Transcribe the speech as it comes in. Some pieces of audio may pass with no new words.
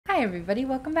Hi everybody,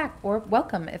 welcome back, or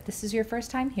welcome if this is your first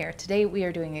time here. Today we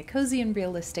are doing a cozy and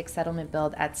realistic settlement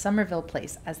build at Somerville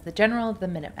Place as the general of the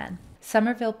Minutemen.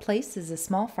 Somerville Place is a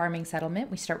small farming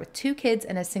settlement. We start with 2 kids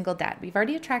and a single dad. We've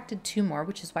already attracted 2 more,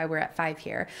 which is why we're at 5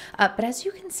 here. But as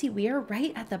you can see, we are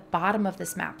right at the bottom of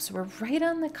this map. So we're right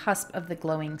on the cusp of the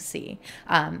glowing sea.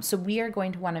 So we are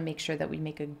going to want to make sure that we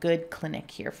make a good clinic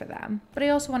here for them. But I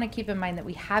also want to keep in mind that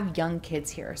we have young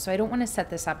kids here. So I don't want to set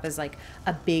this up as like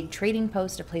a big trading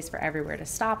post, a place for everywhere to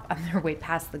stop on their way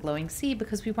past the glowing sea,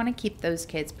 because we want to keep those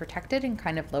kids protected and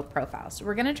kind of low profile. So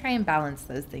we're going to try and balance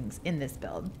those things in this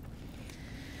build.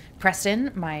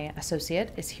 Preston, my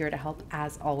associate, is here to help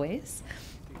as always.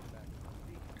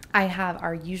 I have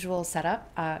our usual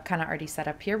setup kind of already set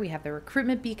up here. We have the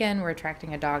recruitment beacon. We're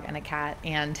attracting a dog and a cat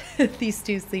and these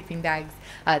 2 sleeping bags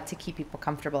to keep people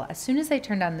comfortable. As soon as I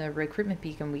turned on the recruitment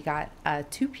beacon, we got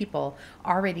 2 people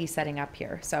already setting up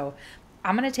here. So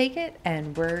I'm going to take it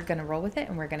and we're going to roll with it,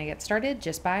 and we're going to get started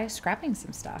just by scrapping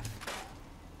some stuff.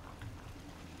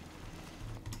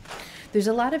 There's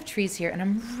a lot of trees here, and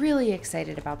I'm really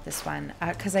excited about this one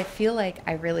because I feel like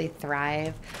I really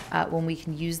thrive when we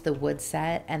can use the wood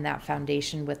set and that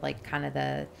foundation with like kind of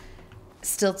the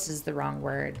stilts is the wrong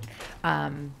word,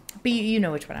 but you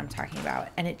know which one I'm talking about,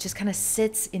 and it just kind of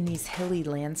sits in these hilly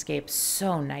landscapes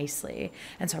so nicely,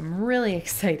 and so I'm really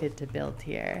excited to build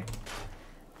here.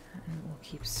 And we'll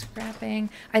keep scrapping.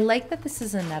 I like that this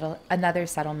is another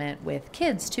settlement with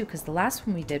kids too, because the last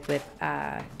one we did with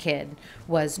kid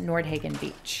was Nordhagen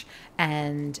Beach,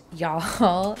 and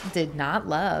y'all did not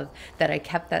love that I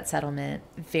kept that settlement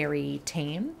very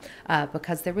tame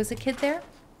because there was a kid there.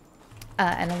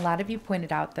 And a lot of you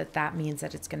pointed out that that means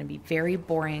that it's going to be very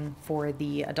boring for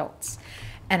the adults,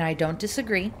 and I don't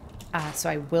disagree. So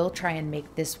I will try and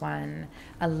make this one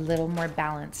a little more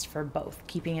balanced for both,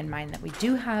 keeping in mind that we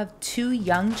do have 2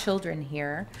 young children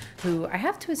here who I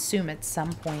have to assume at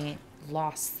some point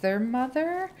lost their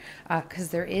mother because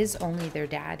there is only their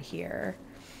dad here.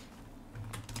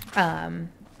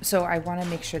 So I want to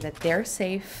make sure that they're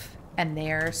safe and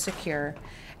they're secure,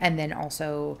 and then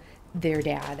also their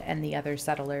dad and the other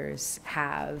settlers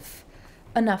have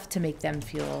enough to make them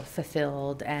feel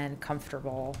fulfilled and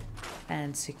comfortable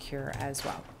and secure as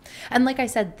well. And like I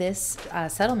said, this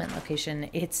settlement location,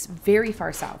 it's very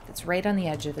far south. It's right on the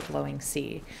edge of the glowing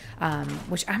sea,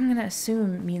 which I'm going to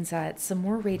assume means that some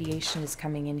more radiation is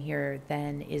coming in here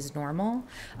than is normal.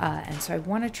 And so I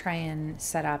want to try and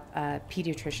set up a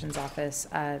pediatrician's office,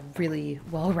 a really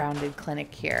well-rounded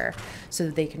clinic here, so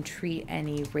that they can treat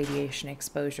any radiation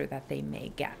exposure that they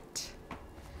may get.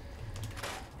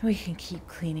 We can keep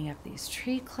cleaning up these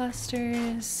tree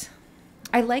clusters.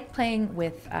 I like playing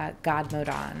with God mode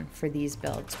on for these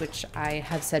builds, which I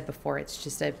have said before, it's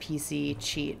just a PC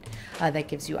cheat that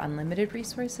gives you unlimited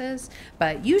resources.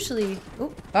 But usually,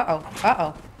 oh,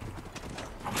 well,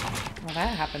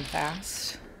 that happened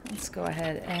fast. Let's go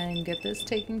ahead and get this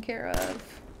taken care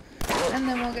of, and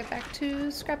then we'll get back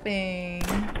to scrapping.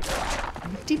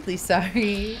 I'm deeply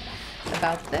sorry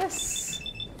about this.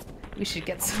 We should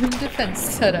get some defense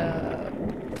set up.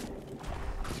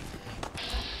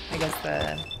 I guess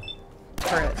the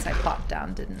turrets I popped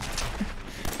down didn't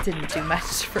do much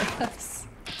for us.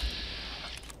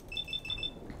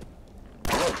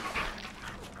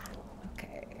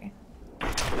 Okay.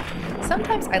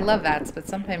 Sometimes I love VATS, but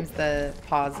sometimes the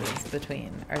pauses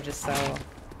between are just so...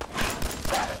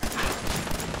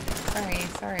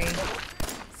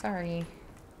 Sorry.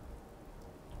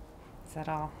 Is that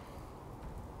all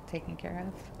taken care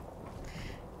of?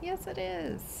 Yes, it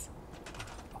is.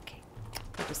 Okay,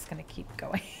 we're just gonna keep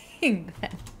going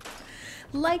then.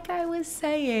 Like I was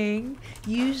saying,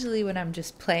 usually when I'm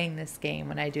just playing this game,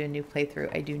 when I do a new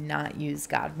playthrough, I do not use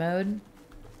God mode.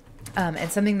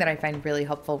 And something that I find really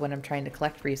helpful when I'm trying to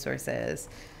collect resources,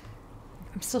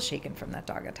 I'm still shaken from that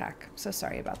dog attack. I'm so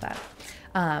sorry about that.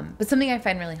 But something I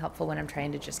find really helpful when I'm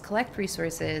trying to just collect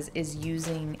resources is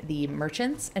using the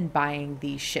merchants and buying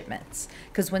the shipments.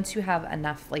 Because once you have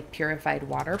enough like purified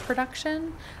water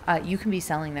production, you can be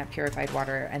selling that purified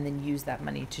water and then use that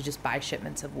money to just buy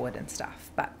shipments of wood and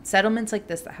stuff. But settlements like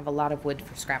this that have a lot of wood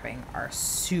for scrapping are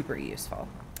super useful.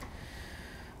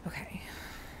 Okay,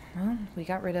 well, we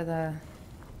got rid of the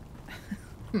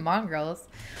mongrels.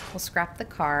 We'll scrap the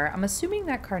car. I'm assuming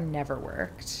that car never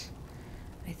worked.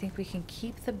 I think we can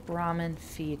keep the Brahmin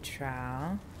feed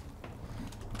trowel.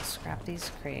 Scrap these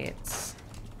crates.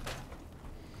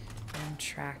 And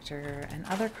tractor and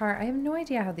other car. I have no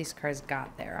idea how these cars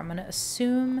got there. I'm going to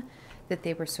assume that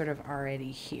they were sort of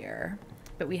already here.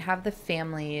 But we have the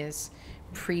families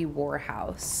pre-war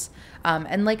house.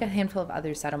 And like a handful of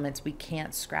other settlements, we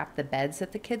can't scrap the beds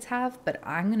that the kids have, but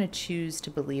I'm going to choose to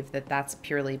believe that that's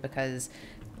purely because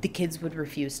the kids would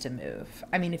refuse to move.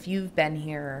 I mean, if you've been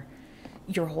here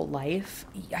your whole life,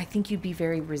 I think you'd be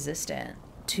very resistant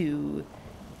to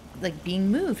like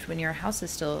being moved when your house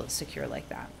is still secure like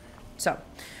that. So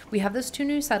we have those 2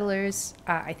 new settlers.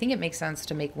 I think it makes sense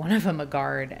to make one of them a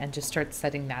guard and just start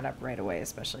setting that up right away,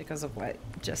 especially because of what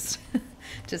just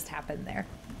happened there.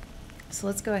 So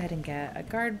let's go ahead and get a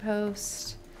guard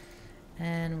post,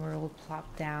 and we'll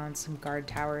plop down some guard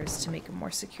towers to make a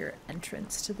more secure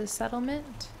entrance to the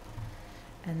settlement.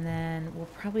 And then we'll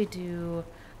probably do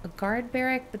a guard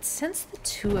barrack, but since the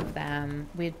 2 of them,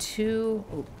 we had 2,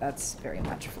 oh, that's very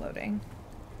much floating.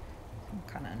 I'll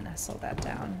kind of nestle that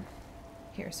down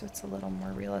here so it's a little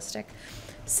more realistic.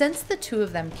 Since the 2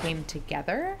 of them came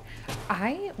together,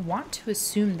 I want to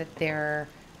assume that they're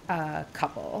a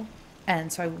couple.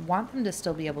 And so I want them to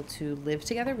still be able to live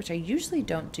together, which I usually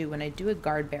don't do when I do a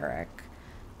guard barrack.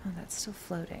 Oh, that's still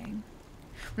floating.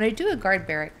 When I do a guard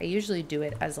barrack, I usually do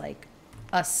it as like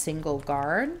a single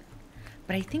guard.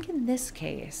 But I think in this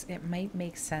case, it might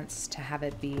make sense to have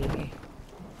it be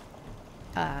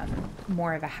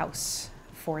more of a house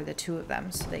for the 2 of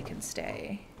them so they can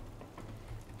stay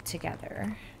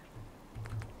together.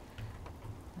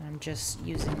 And I'm just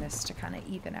using this to kind of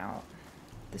even out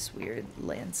this weird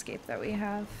landscape that we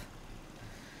have.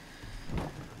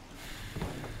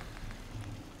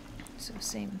 So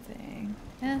same thing.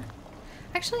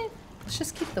 Actually, let's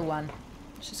just keep the 1.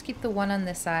 Let's just keep the 1 on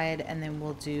this side, and then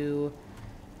we'll do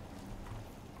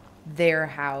their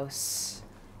house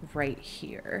right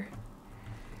here,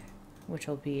 which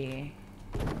will be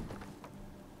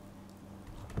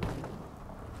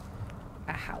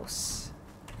a house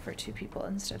for 2 people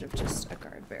instead of just a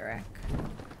guard barrack.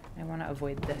 I want to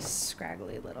avoid this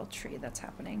scraggly little tree that's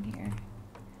happening here.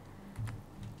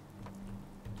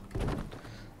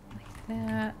 Like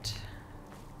that.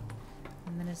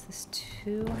 And then is this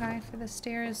too high for the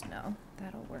stairs? No,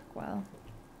 that'll work well.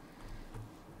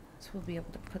 So we'll be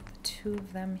able to put the 2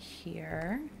 of them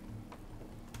here.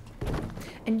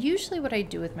 And usually what I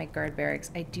do with my guard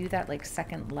barracks, I do that like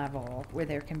 2nd level where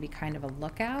there can be kind of a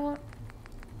lookout.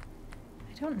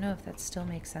 I don't know if that still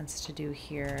makes sense to do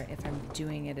here if I'm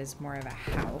doing it as more of a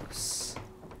house.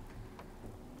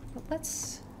 But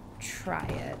let's try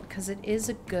it because it is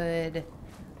a good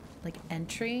like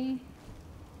entry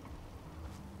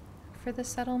for the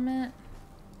settlement.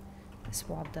 This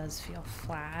wall does feel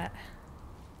flat.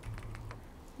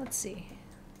 Let's see.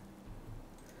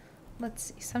 Let's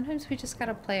see. Sometimes we just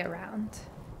gotta play around.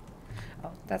 Oh,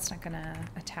 that's not gonna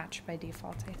attach by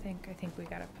default, I think. I think we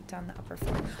gotta put down the upper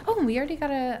floor. Oh, and we already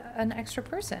got an extra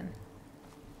person.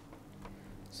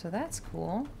 So that's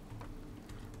cool.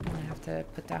 I'm gonna have to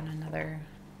put down another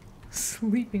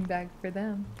sleeping bag for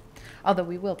them. Although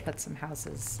we will put some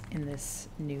houses in this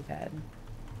new bed.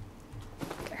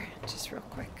 There, just real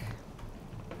quick.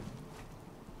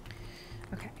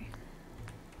 Okay.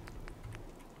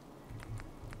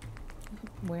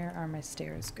 Where are my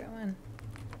stairs going?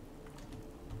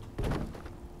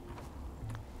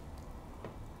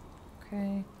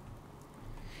 Okay.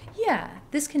 Yeah,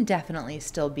 this can definitely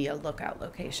still be a lookout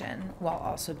location while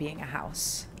also being a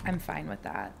house. I'm fine with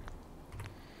that.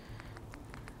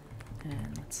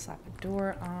 And let's slap a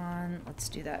door on. Let's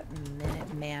do that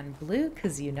Minuteman blue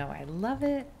because you know I love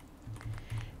it.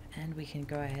 And we can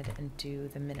go ahead and do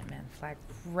the Minuteman flag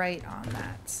right on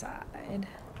that side.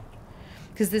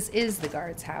 Because this is the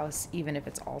guard's house, even if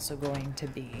it's also going to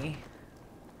be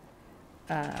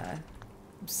a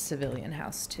civilian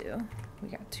house too. We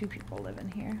got 2 people living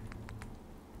here.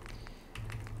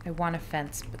 I want a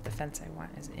fence, but the fence I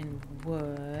want is in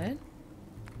wood.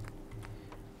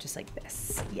 Just like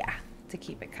this. Yeah, to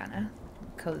keep it kind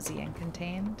of cozy and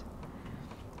contained.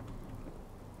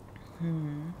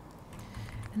 And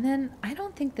then I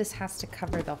don't think this has to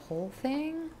cover the whole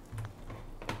thing.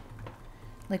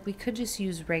 Like we could just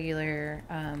use regular,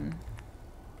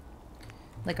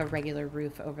 like a regular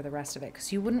roof over the rest of it,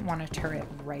 because you wouldn't want a turret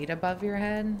right above your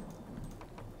head.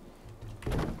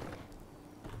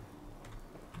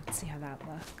 Let's see how that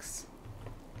looks.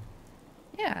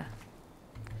 Yeah,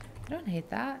 I don't hate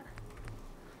that.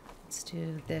 Let's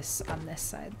do this on this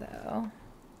side though,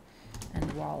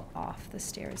 and wall off the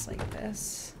stairs like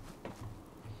this.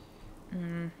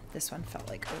 This one felt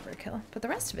like overkill, but the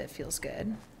rest of it feels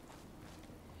good.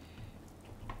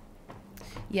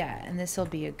 Yeah, and this will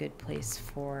be a good place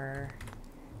for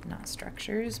not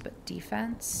structures, but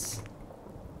defense.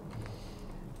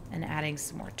 And adding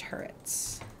some more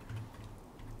turrets.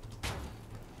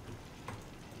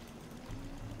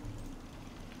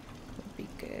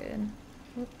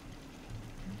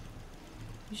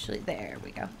 Usually, there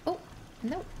we go. Oh,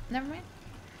 nope, never mind.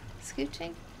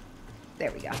 Scooching.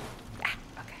 There we go. Ah,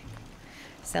 okay.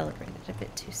 Celebrated a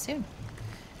bit too soon.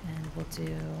 And we'll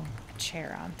do a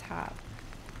chair on top.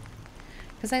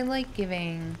 Because I like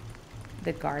giving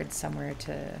the guards somewhere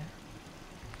to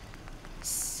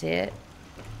sit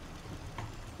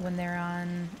when they're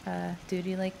on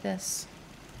duty like this.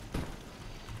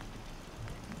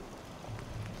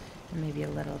 And maybe a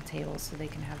little table so they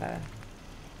can have a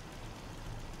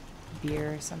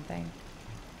beer or something.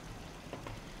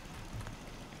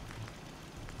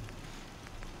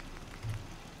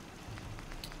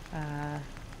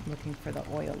 Looking for the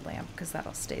oil lamp because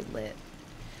that'll stay lit.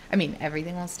 I mean,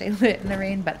 everything will stay lit in the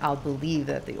rain, but I'll believe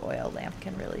that the oil lamp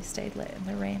can really stay lit in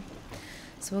the rain.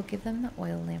 So we'll give them the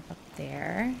oil lamp up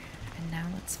there. And now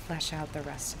let's flesh out the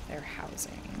rest of their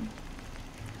housing.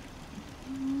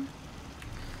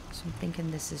 So I'm thinking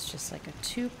this is just like a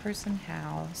 2-person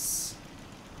house.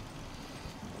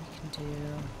 We can do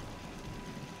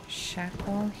shack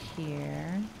wall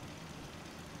here.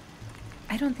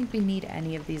 I don't think we need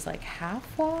any of these like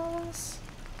half walls.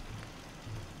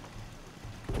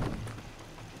 I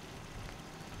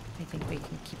think we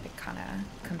can keep it kind of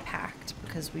compact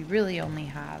because we really only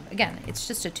have, again, it's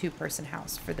just a 2-person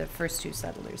house for the first 2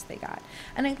 settlers they got.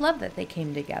 And I love that they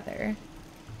came together.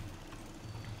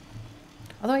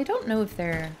 Although I don't know if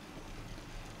they're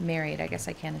married. I guess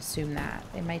I can't assume that.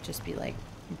 They might just be like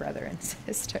brother and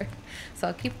sister. So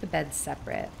I'll keep the beds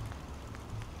separate.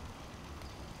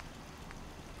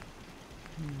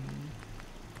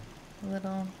 A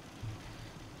little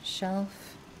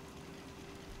shelf.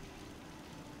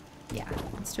 Yeah,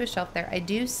 let's do a shelf there. I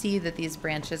do see that these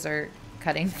branches are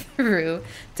cutting through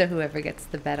to whoever gets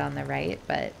the bed on the right,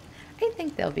 but I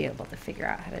think they'll be able to figure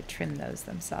out how to trim those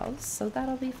themselves, so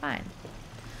that'll be fine.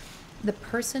 The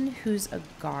person who's a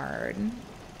guard,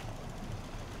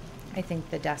 I think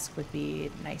the desk would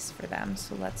be nice for them,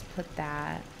 so let's put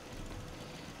that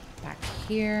back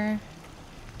here.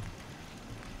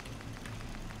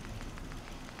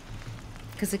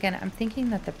 Because again, I'm thinking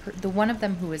that the one of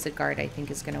them who is a guard, I think,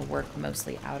 is going to work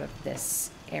mostly out of this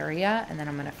area, and then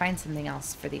I'm going to find something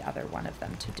else for the other one of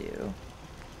them to do.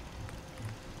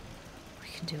 We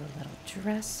can do a little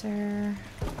dresser.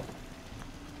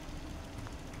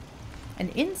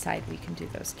 And inside we can do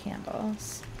those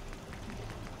candles.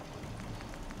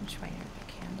 Which way are the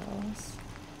candles?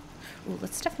 Ooh,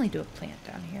 let's definitely do a plant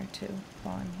down here too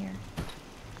while I'm here.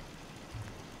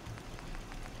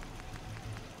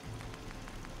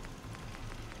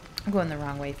 I'm going the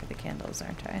wrong way for the candles,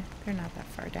 aren't I? They're not that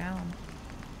far down.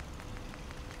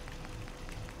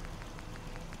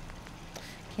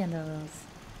 Candles.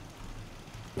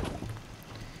 There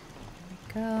we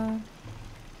go.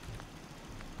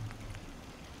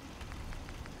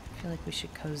 I feel like we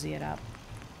should cozy it up.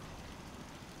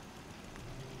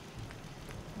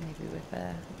 Maybe with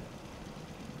a,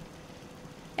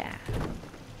 yeah,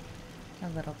 a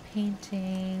little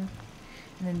painting.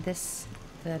 And then this,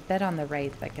 the bed on the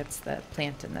right that gets the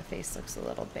plant in the face looks a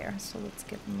little bare, so let's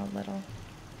give him a little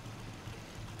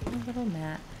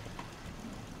mat.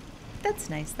 That's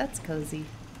nice, that's cozy.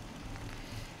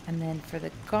 And then for the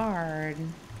guard,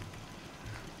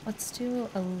 let's do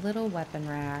a little weapon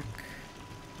rack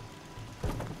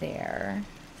there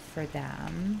for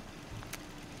them.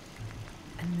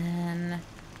 And then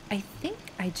I think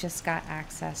I just got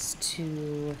access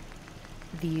to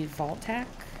the Vault-Tec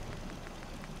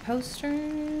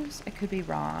posters. I could be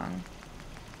wrong.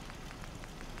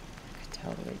 I could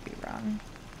totally be wrong.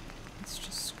 Let's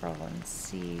just scroll and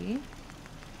see.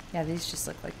 Yeah, these just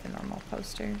look like the normal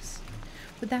posters.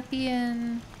 Would that be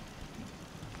in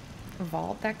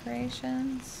Vault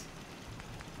Decorations?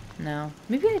 No.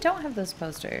 Maybe I don't have those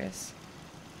posters.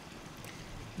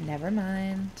 Never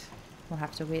mind. We'll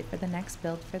have to wait for the next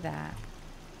build for that.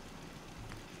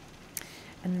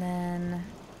 And then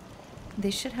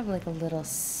they should have like a little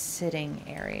sitting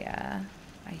area,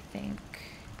 I think.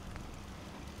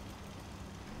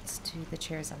 Let's do the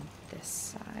chairs on this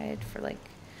side for like,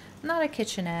 not a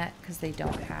kitchenette because they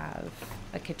don't have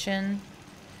a kitchen,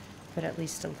 but at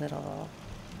least a little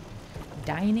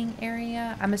dining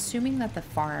area. I'm assuming that the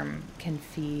farm can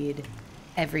feed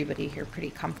everybody here pretty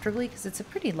comfortably because it's a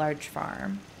pretty large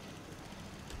farm.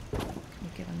 Can we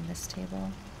give them this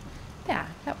table? Yeah,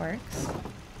 that works.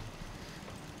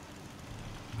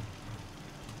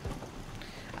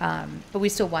 But we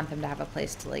still want them to have a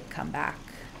place to like come back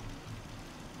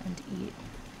and eat.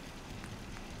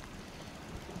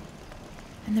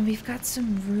 And then we've got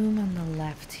some room on the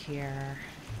left here.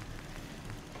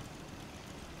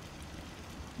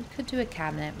 We could do a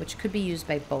cabinet, which could be used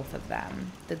by both of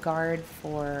them. The guard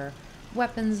for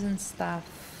weapons and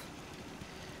stuff.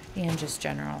 And just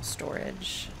general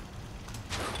storage.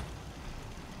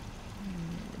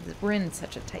 We're in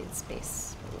such a tight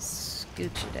space. We'll scooch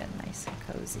it in nice and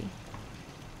cozy.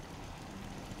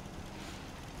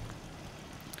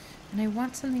 And I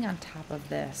want something on top of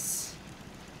this.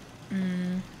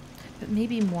 But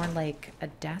maybe more like a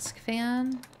desk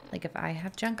fan. Like if I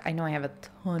have junk. I know I have a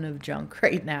ton of junk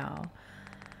right now.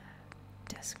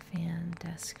 Desk fan,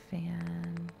 desk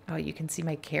fan. Oh, you can see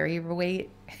my carry weight.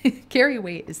 Carry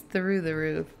weight is through the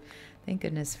roof. Thank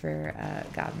goodness for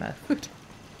God mode.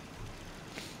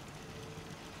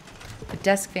 A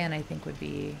desk fan I think would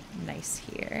be nice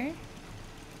here.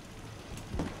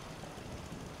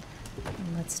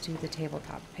 And let's do the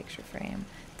tabletop picture frame.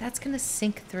 That's going to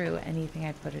sink through anything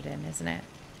I put it in, isn't it?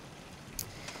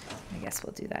 I guess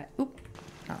we'll do that. Oop,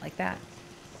 not like that,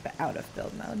 but out of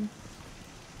build mode.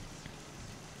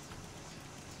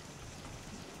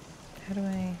 How do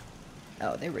I...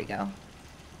 Oh, there we go.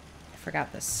 I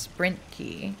forgot the sprint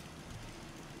key.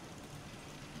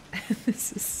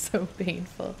 This is so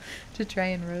painful to try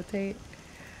and rotate.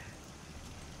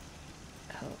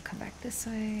 Oh, come back this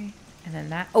way. And then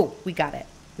that... Oh, we got it.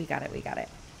 We got it. We got it.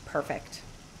 Perfect.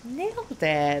 Nailed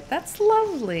it. That's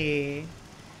lovely.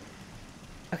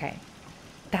 Okay.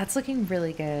 That's looking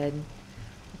really good.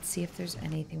 Let's see if there's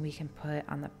anything we can put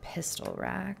on the pistol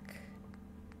rack.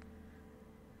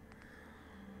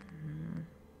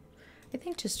 I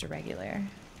think just a regular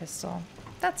pistol.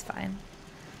 That's fine.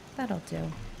 That'll do.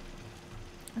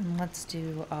 And let's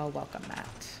do a welcome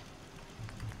mat.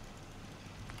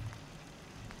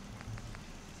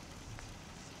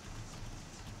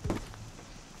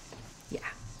 Yeah,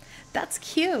 that's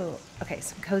cute. Okay,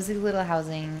 some cozy little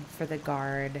housing for the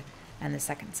guard and the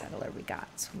second settler we got.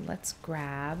 So let's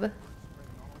grab...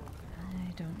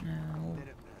 I don't know.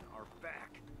 Minutemen are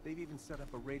back. They've even set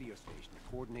up a radio station to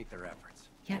coordinate their efforts.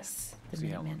 Yes, the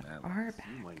Minutemen are back.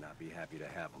 You might not be happy to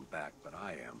have them back, but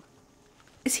I am.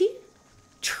 Is he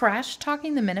trash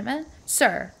talking the Minutemen?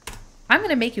 Sir, I'm going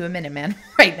to make you a Minuteman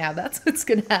right now. That's what's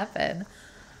going to happen.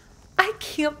 I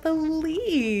can't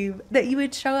believe that you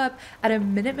would show up at a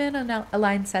Minuteman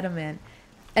aligned settlement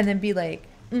and then be like,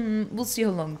 we'll see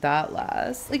how long that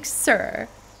lasts. Like, sir,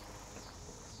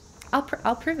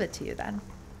 I'll prove it to you then.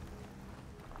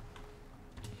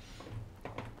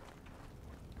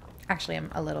 Actually,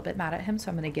 I'm a little bit mad at him, so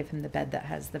I'm going to give him the bed that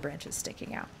has the branches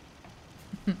sticking out.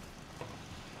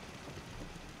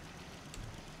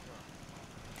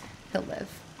 He'll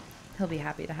live. He'll be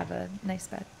happy to have a nice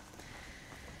bed.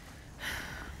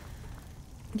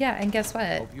 Yeah, and guess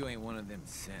what? Hope you ain't one of them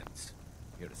synths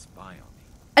here to spy on me.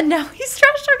 And now he's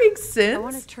trash talking Sims. I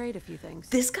want to trade a few things.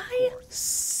 This guy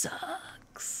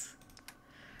sucks.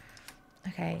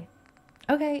 Okay.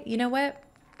 Okay, you know what?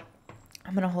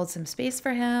 I'm going to hold some space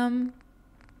for him.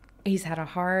 He's had a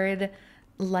hard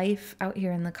life out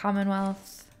here in the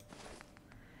Commonwealth.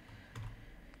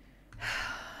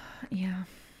 Yeah.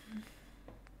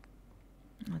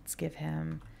 Let's give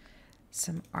him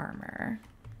some armor.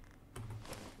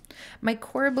 My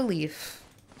core belief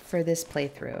for this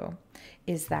playthrough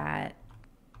is that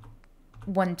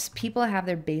once people have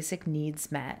their basic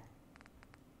needs met,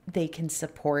 they can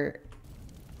support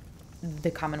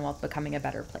the Commonwealth becoming a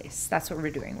better place. That's what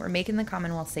we're doing. We're making the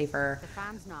Commonwealth safer,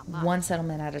 one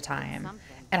settlement at a time.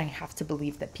 And I have to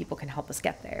believe that people can help us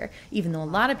get there. Even though a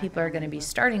lot of people are going to be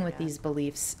starting with these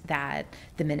beliefs that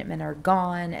the Minutemen are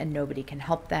gone and nobody can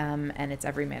help them and it's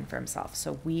every man for himself.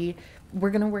 So we're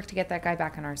going to work to get that guy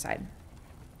back on our side.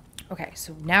 Okay,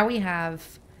 so now we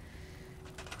have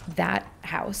that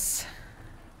house.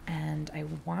 And I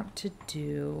want to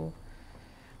do...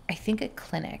 I think a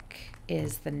clinic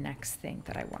is the next thing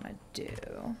that I want to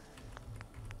do.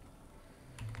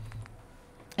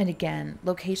 And again,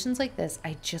 locations like this,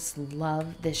 I just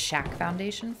love this shack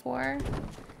foundation for.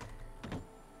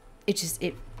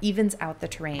 It evens out the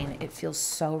terrain. It feels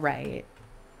so right.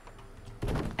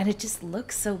 And it just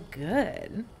looks so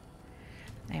good.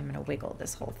 I am going to wiggle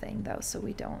this whole thing though, so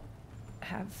we don't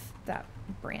have that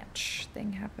branch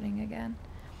thing happening again.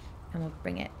 And we'll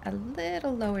bring it a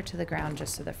little lower to the ground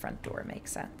just so the front door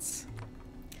makes sense.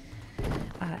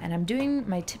 And I'm doing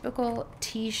my typical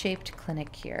T-shaped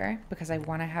clinic here because I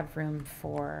want to have room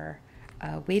for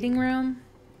a waiting room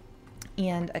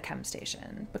and a chem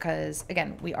station. Because,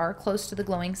 again, we are close to the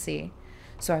glowing sea,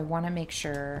 so I want to make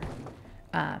sure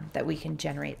that we can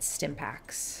generate stim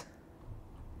packs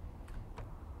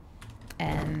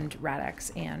and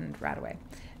Rad-X and Radaway.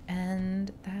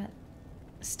 And that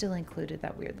still included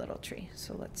that weird little tree.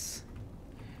 So let's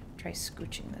try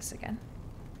scooching this again.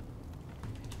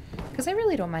 Because I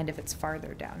really don't mind if it's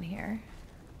farther down here.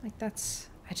 Like that's,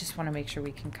 I just want to make sure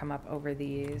we can come up over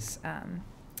these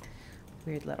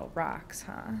weird little rocks,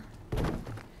 huh?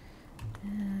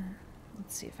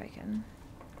 Let's see if I can.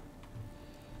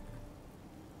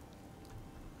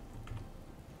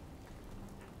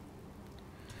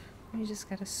 We just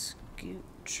gotta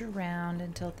scooch around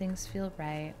until things feel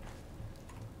right.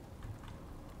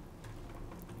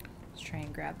 Let's try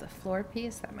and grab the floor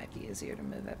piece. That might be easier to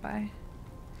move it by.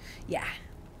 Yeah.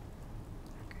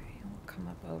 Okay, we'll come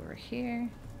up over here.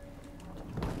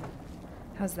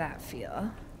 How's that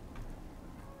feel?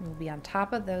 We'll be on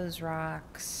top of those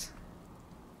rocks.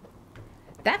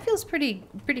 That feels pretty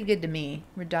good to me.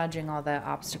 We're dodging all the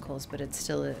obstacles, but it's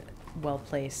still well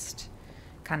placed,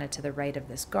 kind of to the right of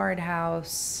this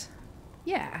guardhouse.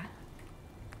 Yeah,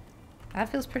 that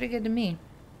feels pretty good to me.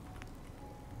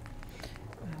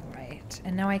 All right,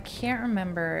 and now I can't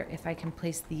remember if I can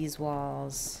place these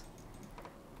walls.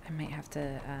 I might have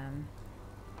to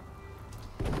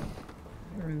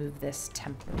remove this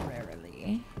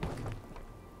temporarily.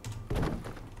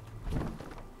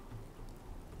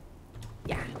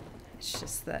 Yeah, it's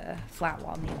just the flat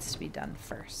wall needs to be done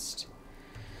first.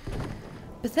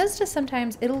 Bethesda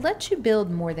sometimes, it'll let you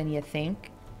build more than you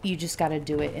think. You just got to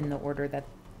do it in the order that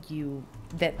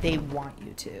they want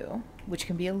you to, which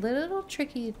can be a little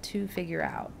tricky to figure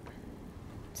out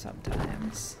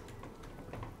sometimes.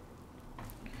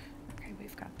 Okay,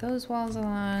 we've got those walls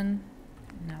on.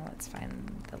 Now let's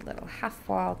find the little half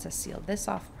wall to seal this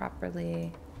off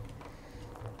properly.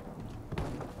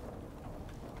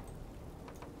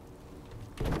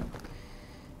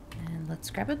 And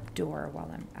let's grab a door while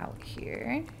I'm out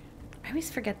here. I always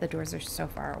forget the doors are so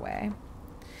far away.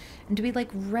 And do we like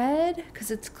red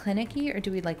because it's clinicky, or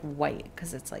do we like white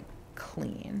because it's like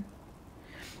clean?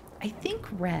 I think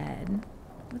red.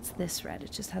 What's this red?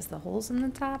 It just has the holes in the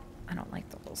top. I don't like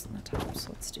the holes in the top,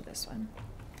 so let's do this one.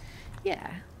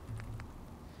 Yeah.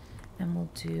 And we'll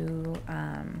do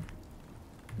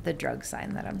the drug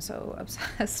sign that I'm so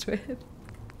obsessed with.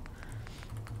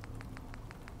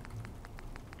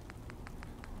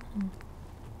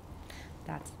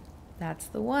 That's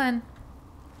the one.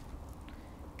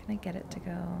 Can I get it to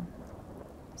go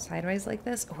sideways like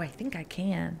this? Oh, I think I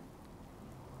can.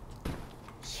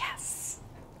 Yes.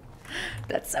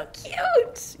 That's so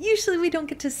cute. Usually we don't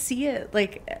get to see it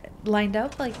like lined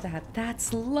up like that.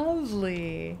 That's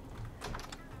lovely.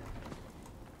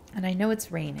 And I know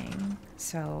it's raining,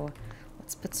 so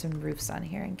let's put some roofs on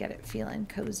here and get it feeling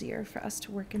cozier for us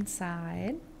to work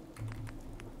inside.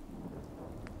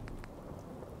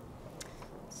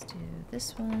 Let's do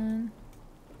this one.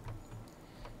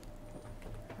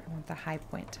 I want the high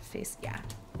point to face, yeah,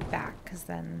 the back, because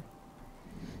then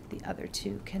the other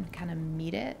two can kind of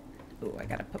meet it. Oh, I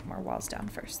gotta put more walls down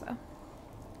first, though.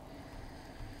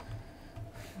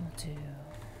 We'll do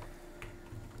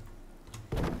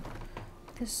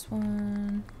this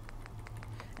one.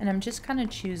 And I'm just kind of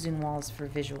choosing walls for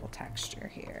visual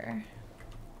texture here.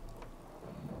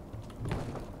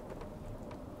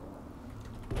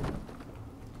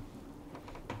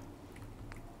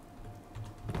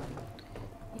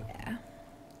 Yeah.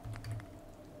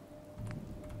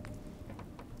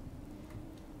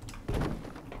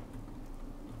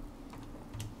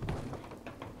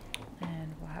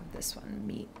 And we'll have this one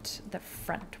meet the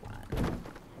front one.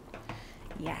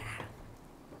 Yeah.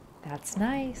 That's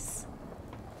nice.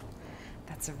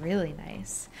 That's really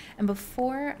nice. And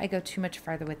before I go too much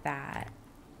farther with that,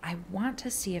 I want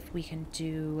to see if we can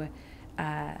do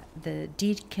the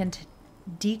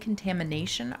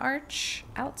decontamination arch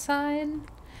outside,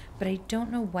 but I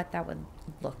don't know what that would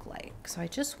look like. So I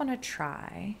just want to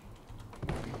try.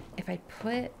 If I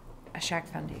put a shack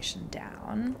foundation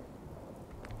down,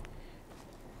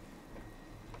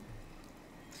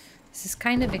 this is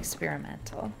kind of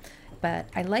experimental, but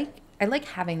I like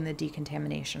having the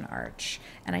decontamination arch,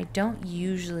 and I don't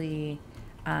usually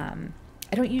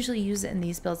use it in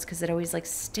these builds because it always like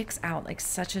sticks out like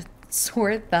such a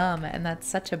sore thumb, and that's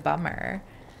such a bummer.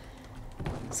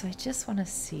 So I just want to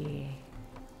see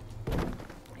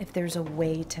if there's a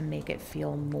way to make it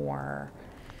feel more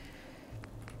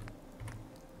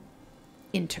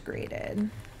integrated.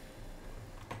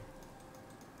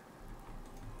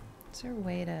 Is there a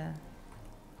way to...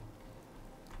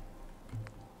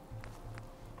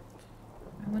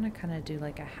 I want to kind of do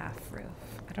like a half roof.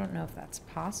 I don't know if that's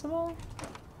possible.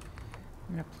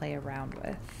 I'm going to play around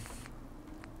with.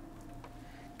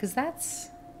 Because that's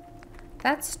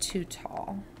too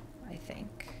tall, I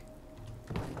think.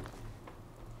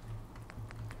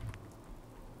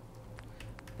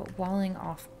 But walling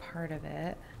off part of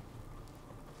it.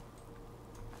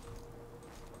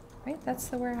 Right? That's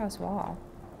the warehouse wall.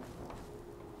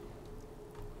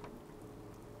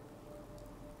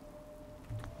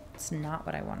 That's not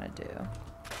what I want to do.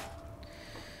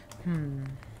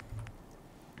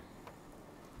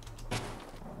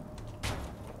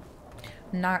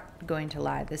 Not going to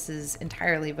lie, this is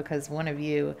entirely because one of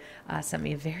you sent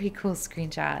me a very cool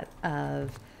screenshot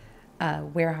of a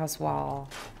warehouse wall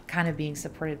kind of being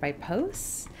supported by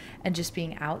posts and just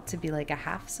being out to be like a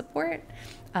half support.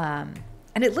 And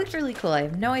it looked really cool. I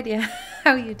have no idea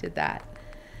how you did that.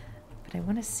 But I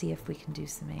want to see if we can do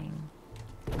something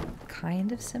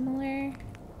kind of similar.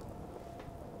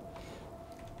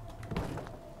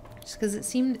 Just because it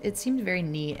seemed very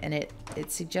neat, and it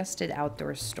suggested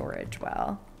outdoor storage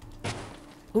well.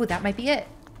 Ooh, that might be it.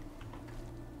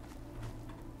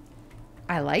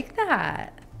 I like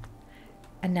that.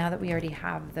 And now that we already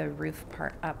have the roof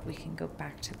part up, we can go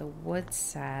back to the wood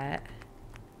set.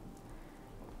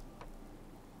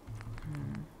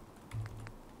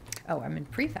 Oh, I'm in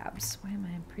prefabs. Why am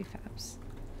I in prefabs?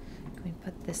 Can we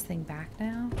put this thing back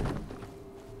now?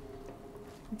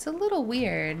 It's a little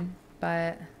weird,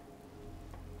 but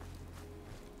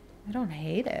I don't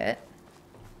hate it.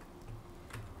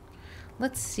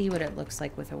 Let's see what it looks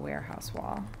like with a warehouse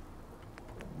wall.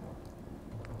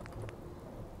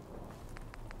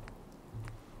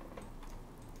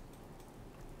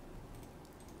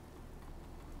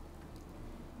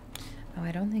 Oh,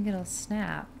 I don't think it'll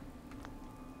snap.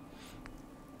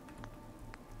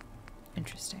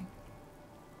 Interesting.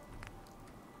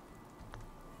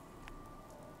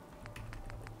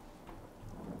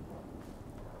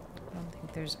 I don't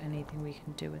think there's anything we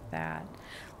can do with that.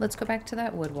 Let's go back to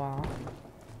that wood wall.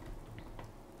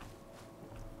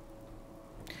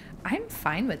 I'm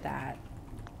fine with that.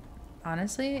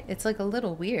 Honestly, it's like a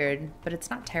little weird, but it's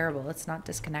not terrible. It's not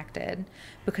disconnected,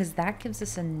 because that gives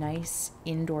us a nice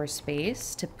indoor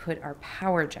space to put our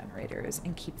power generators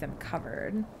and keep them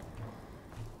covered.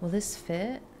 Will this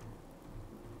fit?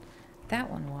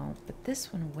 That one won't, but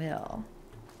this one will.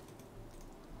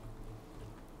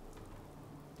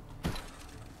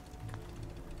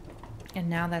 And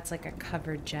now that's like a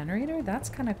covered generator. That's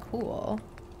kind of cool.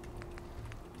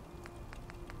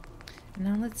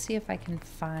 Now let's see if I can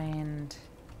find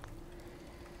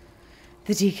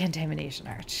the decontamination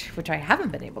arch, which I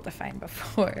haven't been able to find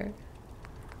before.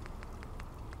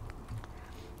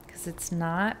 Because it's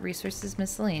not resources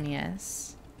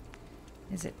miscellaneous.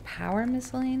 Is it power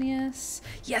miscellaneous?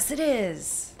 Yes, it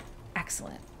is.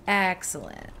 Excellent.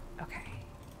 Excellent. Okay.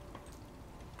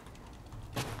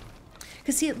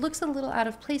 Because see, it looks a little out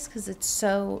of place because it's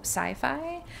so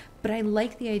sci-fi, but I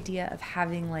like the idea of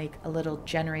having like a little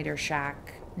generator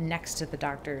shack next to the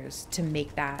doctors to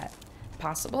make that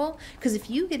possible. Because if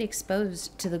you get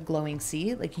exposed to the glowing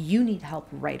sea, like you need help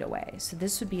right away. So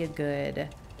this would be a good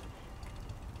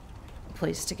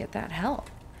place to get that help.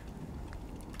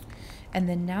 And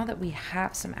then now that we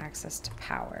have some access to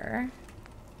power,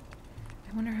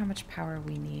 I wonder how much power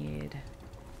we need.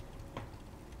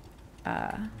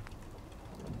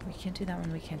 We can't do that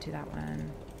one, we can't do that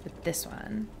one. But this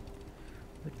one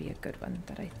would be a good one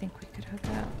that I think we could hook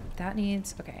up. That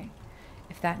needs, okay.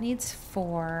 If that needs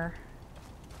 4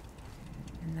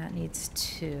 and that needs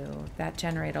 2, that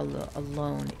generator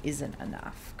alone isn't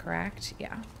enough, correct?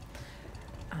 Yeah.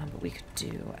 But we could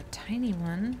do a tiny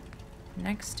one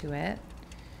next to it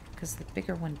because the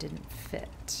bigger one didn't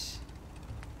fit.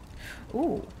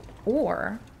 Ooh,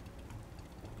 or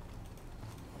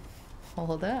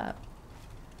hold up.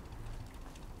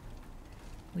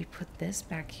 We put this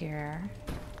back here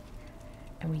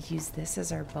and we use this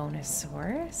as our bonus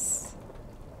source.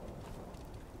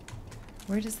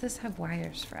 Where does this have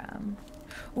wires from?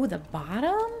 Oh, the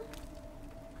bottom?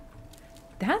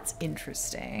 That's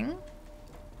interesting.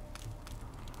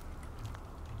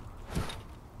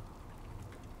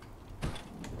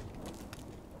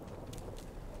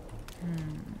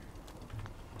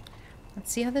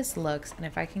 Let's see how this looks, and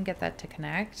if I can get that to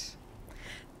connect.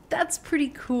 That's pretty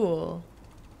cool.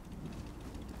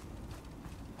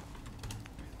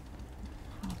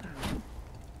 Hold on.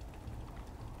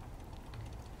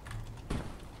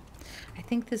 I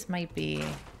think this might be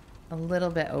a little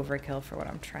bit overkill for what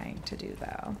I'm trying to do,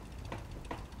 though.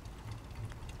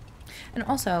 And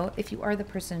also, if you are the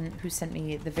person who sent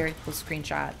me the very cool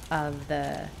screenshot of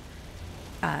the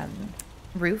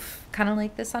roof kind of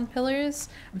like this on pillars,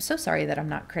 I'm so sorry that I'm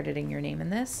not crediting your name in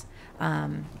this.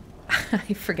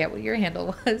 I forget what your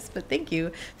handle was, but thank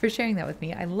you for sharing that with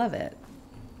me. I love it.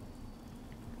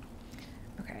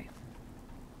 Okay.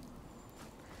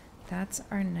 That's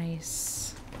our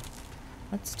nice,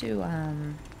 let's do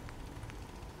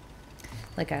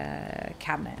like a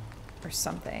cabinet or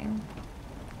something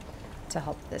to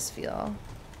help this feel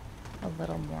a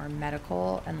little more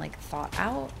medical and like thought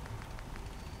out.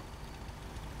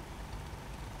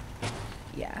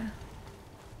 Yeah.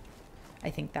 I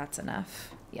think that's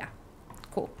enough. Yeah.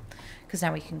 Cool. Because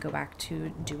now we can go back to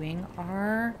doing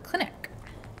our clinic.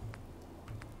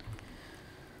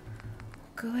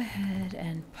 Go ahead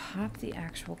and pop the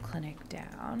actual clinic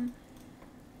down.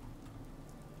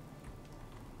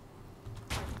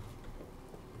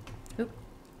 Oop,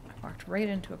 I walked right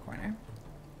into a corner.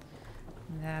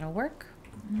 That'll work.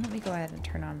 Let me go ahead and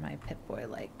turn on my Pip-Boy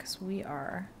light because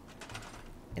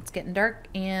it's getting dark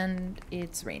and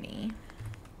it's rainy.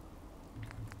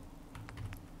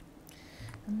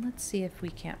 And let's see if we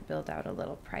can't build out a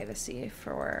little privacy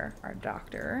for our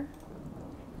doctor.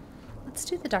 Let's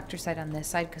do the doctor side on this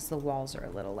side because the walls are a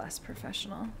little less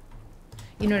professional.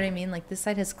 You know what I mean? Like this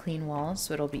side has clean walls,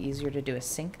 so it'll be easier to do a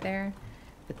sink there.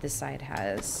 But this side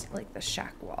has like the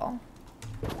shack wall.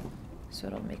 So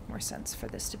it'll make more sense for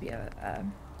this to be a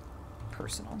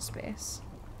personal space.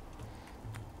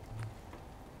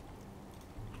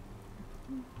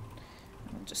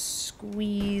 I'll just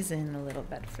squeeze in a little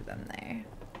bed for them there.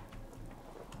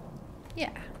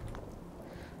 Yeah,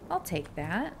 I'll take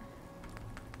that.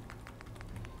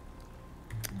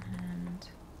 And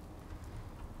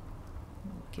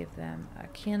we'll give them a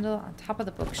candle on top of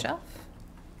the bookshelf.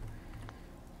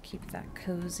 Keep that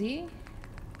cozy.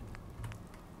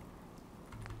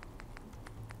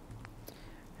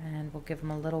 And we'll give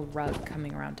them a little rug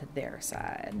coming around to their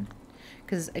side.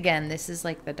 Because again, this is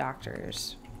like the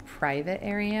doctor's private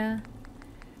area.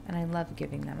 And I love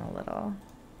giving them a little.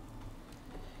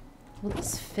 Will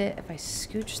this fit if I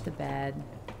scooch the bed?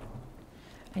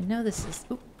 I know this is,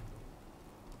 oop.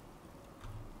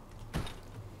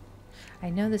 I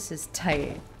know this is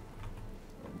tight.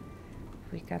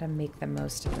 We gotta make the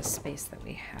most of the space that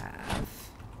we have.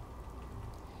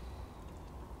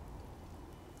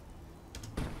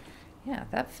 Yeah,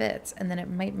 that fits. And then it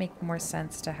might make more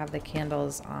sense to have the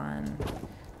candles on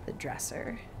the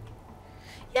dresser.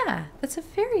 Yeah, that's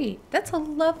a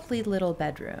lovely little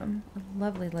bedroom. A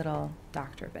lovely little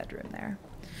doctor bedroom there.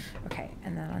 Okay,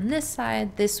 and then on this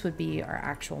side, this would be our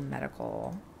actual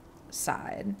medical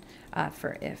side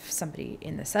for if somebody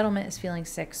in the settlement is feeling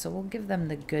sick. So we'll give them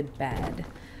the good bed.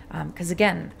 Because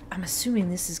again, I'm assuming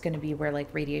this is going to be where like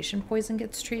radiation poison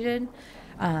gets treated.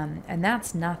 And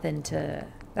that's not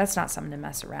something to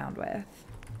mess around with.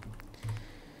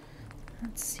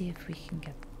 Let's see if we can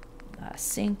get a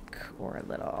sink or a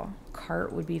little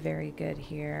cart would be very good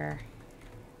here.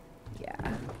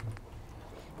 Yeah.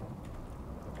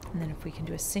 And then if we can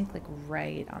do a sink like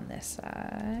right on this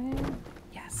side.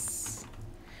 Yes.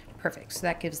 Perfect. So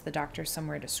that gives the doctor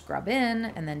somewhere to scrub in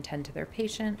and then tend to their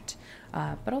patient,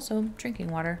 but also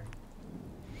drinking water.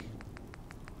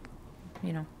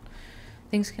 You know,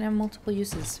 things can have multiple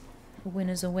uses. A win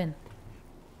is a win.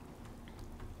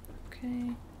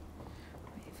 Okay.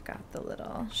 We've got the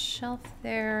little shelf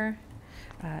there.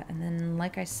 And then,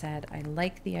 like I said, I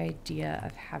like the idea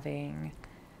of having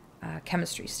a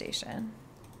chemistry station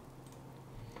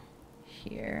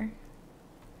here.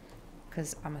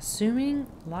 Because I'm assuming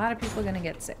a lot of people are going to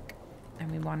get sick.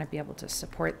 And we want to be able to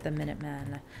support the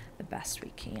Minutemen the best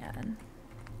we can.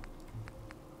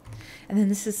 And then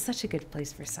this is such a good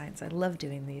place for signs. I love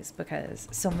doing these because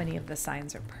so many of the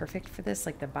signs are perfect for this.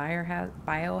 Like the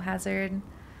biohazard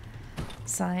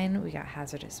sign. We got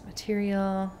hazardous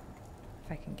material.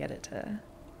 If I can get it to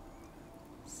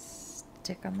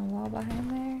stick on the wall behind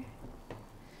there.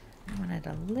 I want it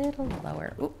a little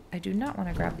lower. Oop, I do not want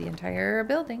to grab the entire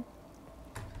building.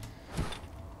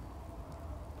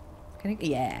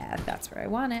 Yeah, that's where I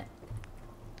want it.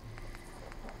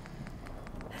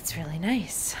 That's really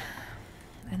nice.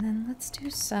 And then let's do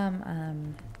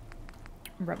some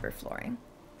rubber flooring.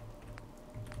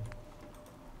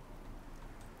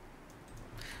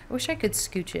 I wish I could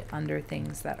scooch it under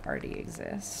things that already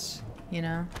exist, you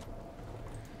know?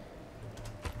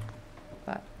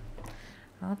 But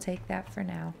I'll take that for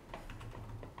now.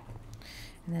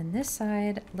 And then this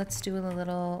side, let's do a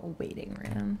little waiting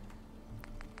room.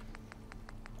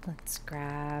 Let's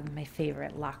grab my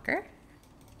favorite locker.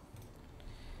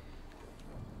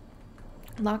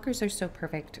 Lockers are so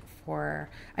perfect for,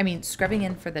 I mean, scrubbing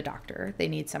in for the doctor. They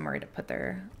need somewhere to put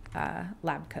their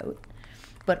lab coat.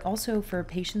 But also for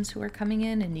patients who are coming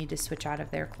in and need to switch out of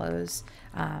their clothes.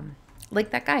 Like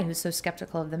that guy who's so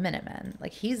skeptical of the Minutemen.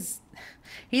 Like he's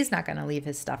not going to leave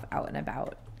his stuff out and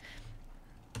about.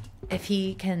 If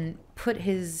he can put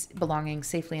his belongings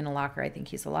safely in a locker, I think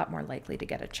he's a lot more likely to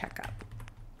get a checkup.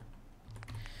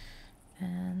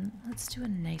 And let's do a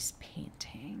nice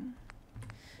painting.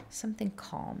 Something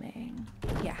calming.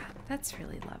 Yeah, that's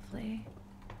really lovely.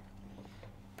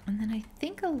 And And then I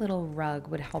think a little rug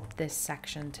would help this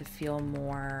section to feel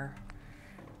more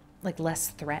like less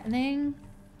threatening.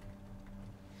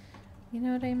 You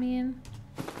know what I mean?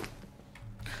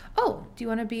 Oh, do you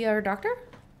want to be our doctor?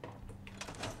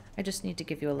 I just need to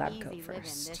give you a lab coat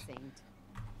first.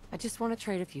 I just want to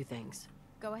trade a few things.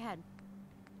 Go ahead.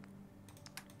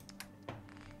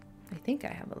 I think I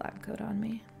have a lab coat on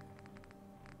me.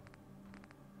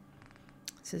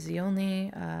 This is the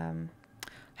only, I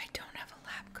don't have a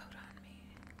lab coat on me.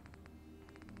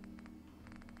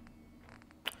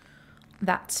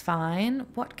 That's fine.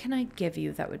 What can I give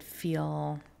you that would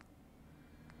feel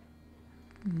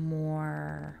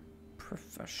more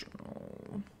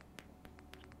professional?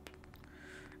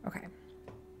 Okay.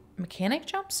 Mechanic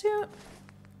jumpsuit?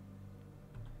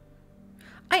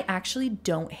 I actually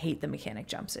don't hate the mechanic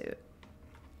jumpsuit.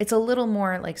 It's a little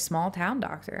more like small town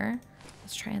doctor.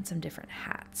 Let's try on some different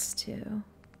hats too.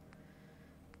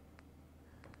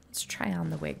 Let's try on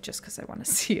the wig just because I want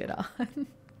to see it on.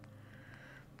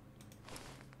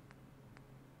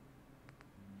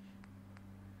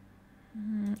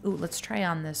 Ooh, let's try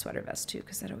on this sweater vest too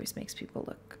because that always makes people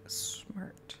look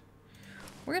smart.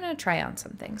 We're going to try on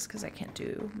some things because I can't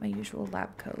do my usual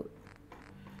lab coat.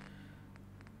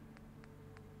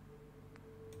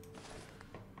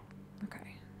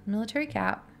 Okay, military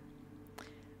cap.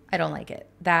 I don't like it.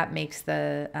 That makes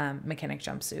the mechanic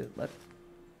jumpsuit look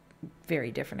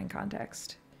very different in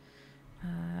context.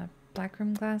 Black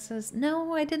rim glasses.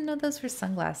 No, I didn't know those were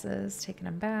sunglasses. Taking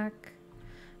them back.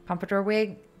 Pompadour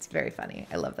wig. It's very funny.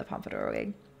 I love the pompadour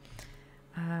wig.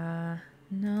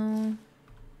 No.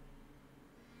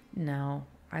 No,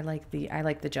 I like the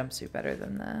jumpsuit better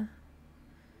than the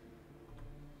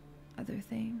other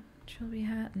thing. Trilby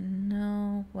hat,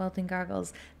 no. Welding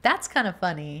goggles. That's kind of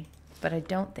funny, but I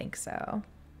don't think so.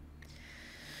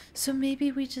 So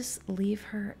maybe we just leave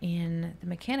her in the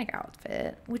mechanic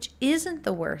outfit, which isn't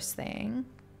the worst thing.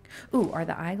 Ooh, are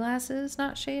the eyeglasses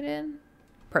not shaded?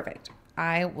 Perfect.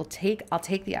 I'll take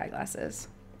the eyeglasses.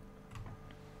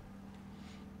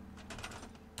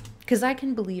 Because I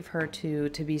can believe her to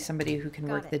be somebody who can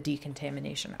work the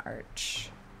decontamination arch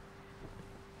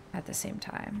at the same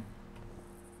time.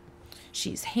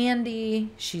 She's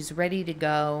handy. She's ready to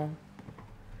go.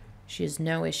 She has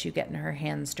no issue getting her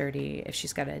hands dirty if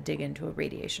she's got to dig into a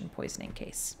radiation poisoning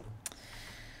case.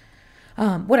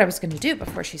 What I was going to do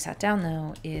before she sat down,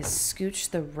 though, is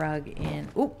scooch the rug in.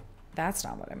 Oh, that's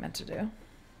not what I meant to do.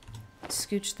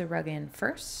 Scooch the rug in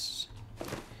first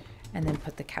and then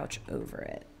put the couch over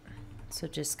it. So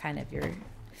just kind of your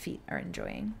feet are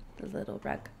enjoying the little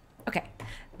rug. Okay,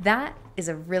 that is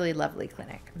a really lovely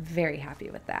clinic. Very happy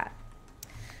with that.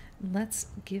 Let's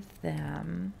give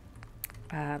them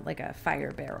like a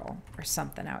fire barrel or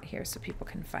something out here so people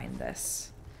can find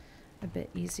this a bit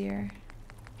easier.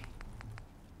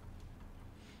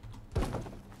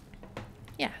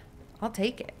 Yeah, I'll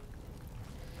take it.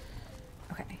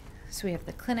 Okay, so we have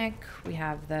the clinic, we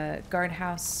have the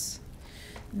guardhouse.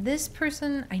 This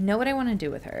person, I know what I want to do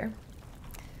with her.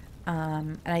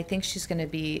 And I think she's going to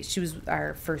be, she was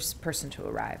our first person to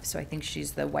arrive. So I think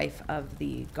she's the wife of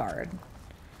the guard.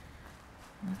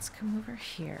 Let's come over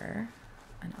here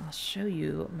and I'll show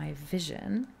you my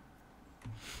vision.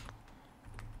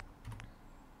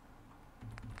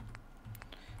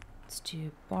 Let's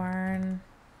do barn.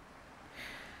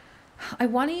 I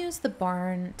want to use the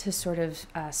barn to sort of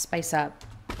spice up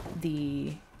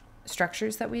the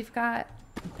structures that we've got.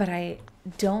 But I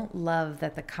don't love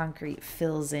that the concrete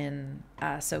fills in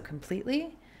so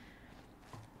completely.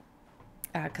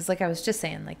 Because like I was just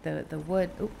saying, like the wood,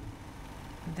 ooh,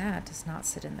 that does not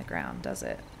sit in the ground, does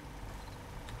it?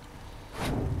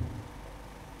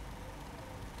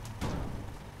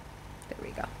 There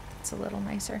we go. It's a little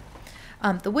nicer.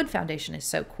 The wood foundation is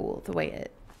so cool, the way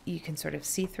you can sort of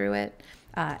see through it.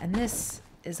 And this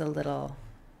is a little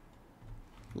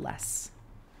less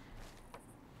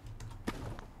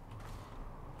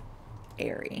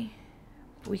airy.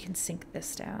 We can sink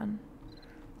this down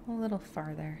a little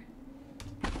farther.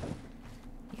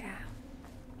 Yeah.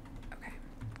 Okay.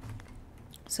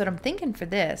 So what I'm thinking for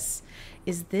this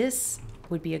is this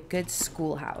would be a good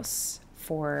schoolhouse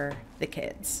for the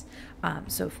kids.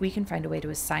 So if we can find a way to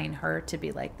assign her to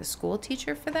be like the school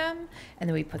teacher for them, and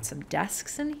then we put some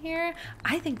desks in here,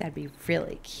 I think that'd be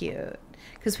really cute.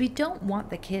 Because we don't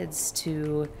want the kids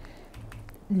to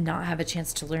not have a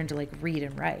chance to learn to like read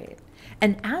and write.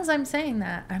 And as I'm saying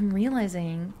that, I'm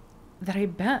realizing that I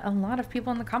bet a lot of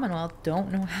people in the Commonwealth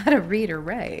don't know how to read or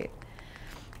write,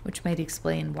 which might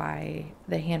explain why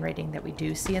the handwriting that we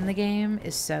do see in the game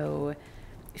is so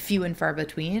few and far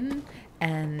between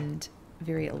and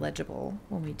very illegible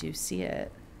when we do see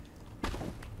it.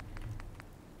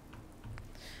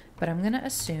 But I'm going to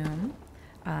assume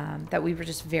that we were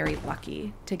just very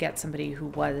lucky to get somebody who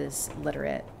was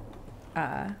literate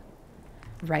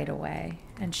right away,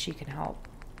 and she can help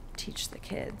teach the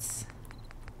kids.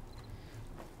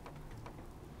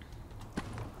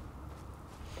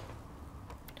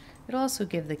 It'll also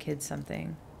give the kids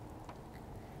something.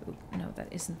 Ooh, no, that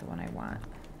isn't the one I want.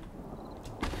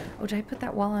 Oh, did I put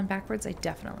that wall on backwards? I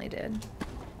definitely did.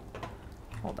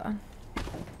 Hold on.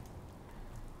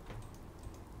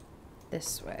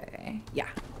 This way. Yeah.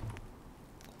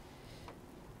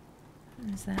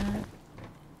 Is that?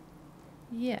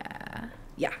 Yeah.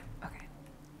 Yeah. Okay.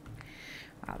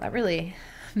 Wow, that really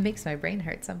makes my brain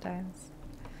hurt sometimes.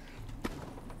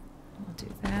 We'll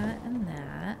do that and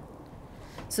that.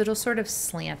 So it'll sort of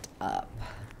slant up.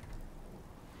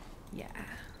 Yeah.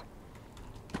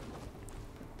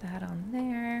 That on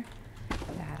there.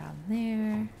 That on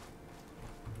there.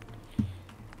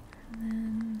 And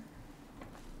then...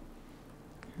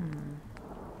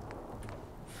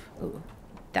 Ooh,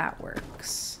 that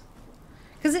works.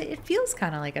 Because it feels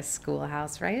kind of like a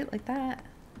schoolhouse, right? Like that.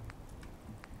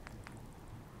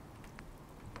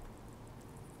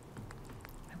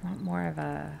 I want more of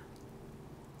a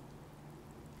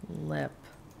lip.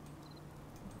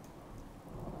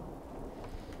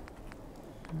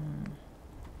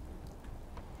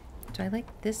 Do I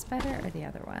like this better or the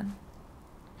other one?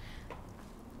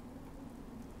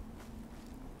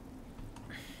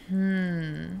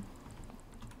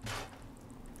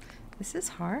 This is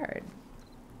hard.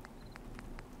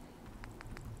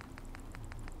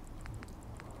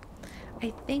 I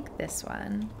think this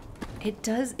one. It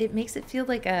does, it makes it feel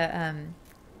like a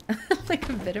like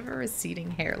a bit of a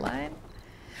receding hairline.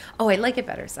 Oh, I like it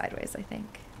better sideways, I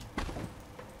think.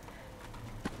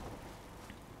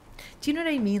 Do you know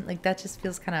what I mean? Like that just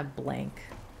feels kind of blank,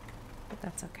 but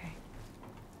that's okay.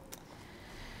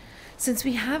 Since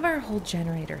we have our whole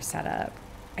generator set up,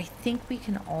 I think we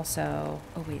can also,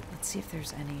 oh wait, let's see if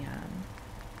there's any,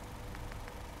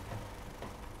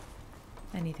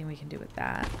 anything we can do with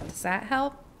that. Does that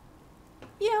help?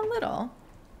 Yeah, a little.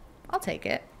 I'll take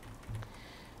it.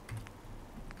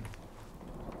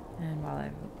 And while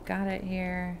I've got it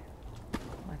here,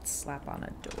 let's slap on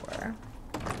a door.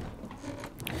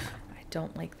 I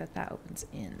don't like that that opens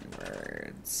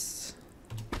inwards.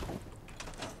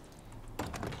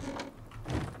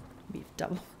 We've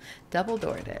double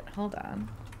doored it. Hold on.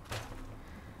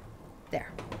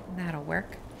 There. That'll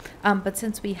work. But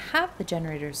since we have the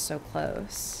generators so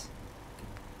close,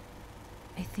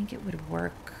 I think it would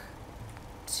work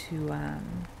to,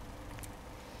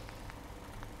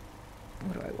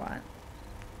 what do I want?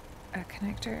 A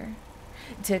connector?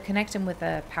 To connect them with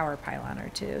a power pylon or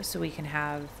two so we can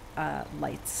have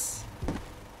lights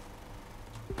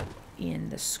in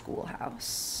the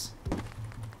schoolhouse.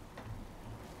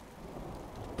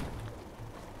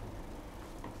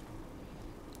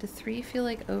 Do 3 feel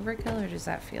like overkill, or does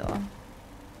that feel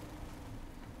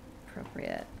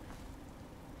appropriate?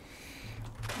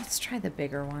 Let's try the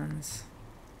bigger ones.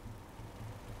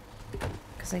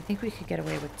 Because I think we could get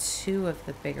away with 2 of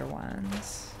the bigger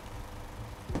ones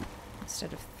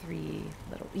instead of 3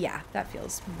 little. Yeah, that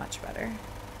feels much better.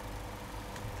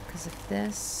 Because if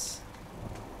this,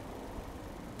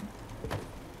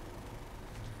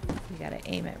 you gotta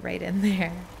aim it right in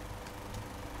there.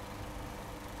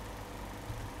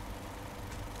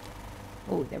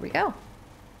 Oh, there we go.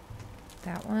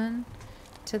 That one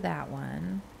to that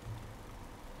one.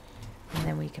 And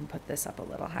then we can put this up a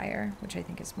little higher, which I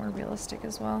think is more realistic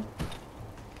as well.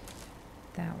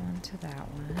 That one to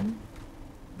that one.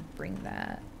 Bring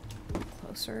that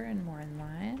closer and more in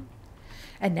line.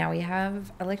 And now we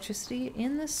have electricity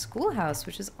in the schoolhouse,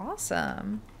 which is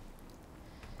awesome.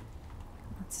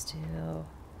 Let's do...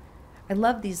 I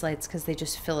love these lights because they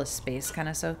just fill a space kind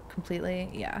of so completely.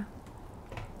 Yeah.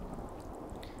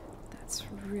 That's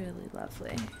really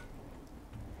lovely.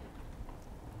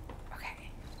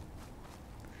 Okay.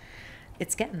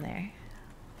 It's getting there.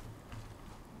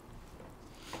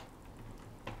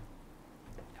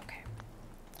 Okay.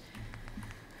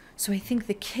 So I think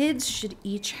the kids should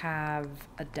each have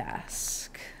a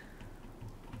desk.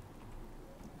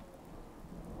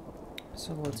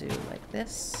 So we'll do like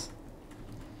this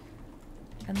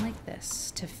and like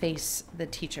this to face the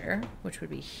teacher, which would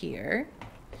be here.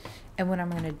 And what I'm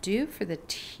going to do for the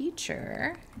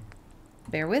teacher,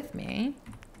 bear with me,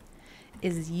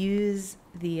 is use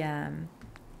the,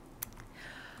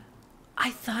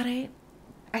 I thought I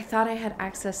had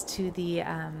access to the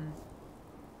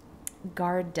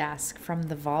guard desk from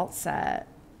the vault set.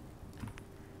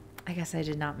 I guess I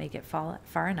did not make it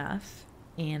far enough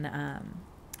in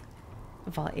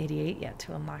Vault 88 yet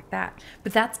to unlock that.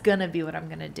 But that's gonna be what I'm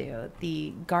gonna do.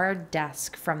 The guard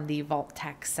desk from the Vault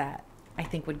Tech set, I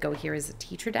think, would go here as a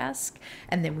teacher desk,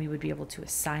 and then we would be able to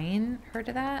assign her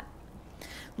to that.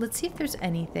 Let's see if there's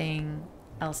anything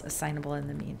else assignable in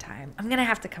the meantime. I'm gonna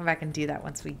have to come back and do that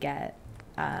once we get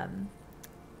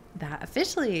that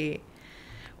officially.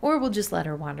 Or we'll just let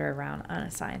her wander around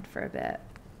unassigned for a bit.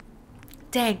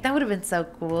 Dang, that would have been so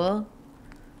cool.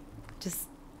 Just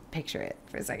picture it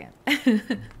for a second.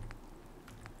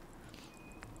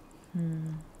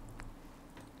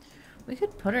 We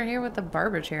could put her here with the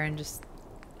barber chair and just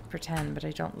pretend, but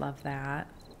I don't love that.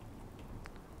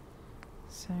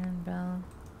 Siren bell.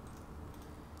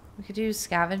 We could do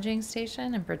scavenging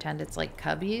station and pretend it's like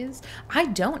cubbies. I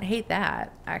don't hate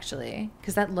that, actually,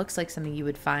 because that looks like something you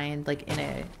would find like in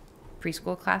a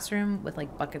preschool classroom with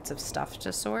like buckets of stuff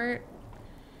to sort.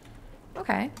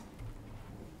 Okay.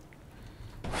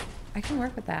 I can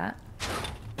work with that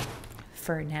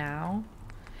for now.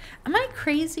 Am I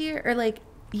crazy, or like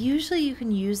usually you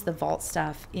can use the vault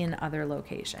stuff in other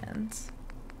locations?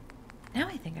 Now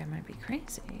I think I might be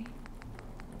crazy.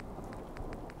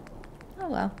 Oh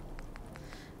well.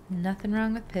 Nothing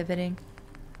wrong with pivoting.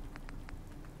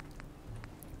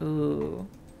 Ooh.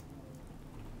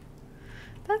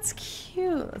 That's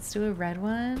cute. Let's do a red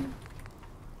one.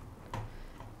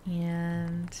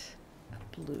 And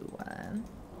a blue one.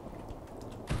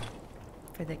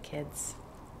 For the kids.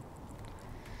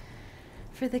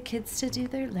 For the kids to do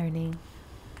their learning.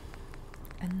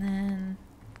 And then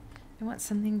I want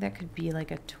something that could be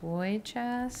like a toy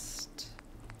chest.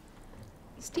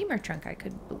 Steamer trunk, I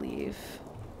could believe.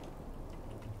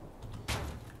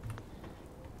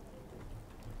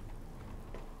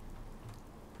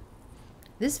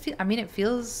 I mean, it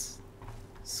feels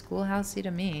schoolhousey to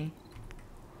me.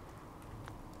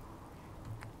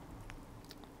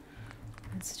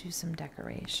 Let's do some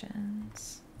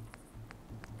decorations.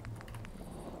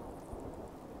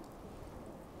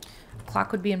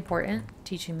 Clock would be important,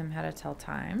 teaching them how to tell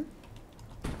time.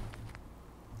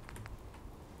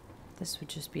 This would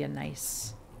just be a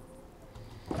nice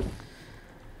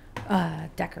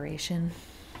decoration.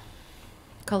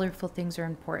 Colorful things are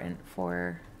important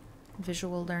for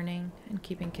visual learning and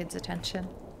keeping kids' attention.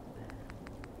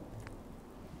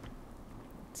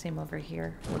 Same over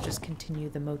here. We'll just continue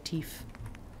the motif.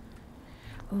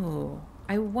 Oh,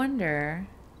 I wonder.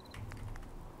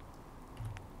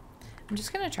 I'm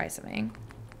just gonna try something.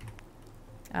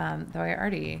 Though I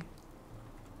already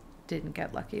didn't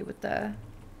get lucky with the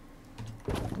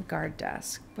guard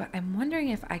desk, but I'm wondering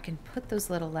if I can put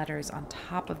those little letters on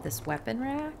top of this weapon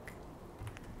rack.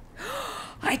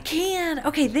 I can!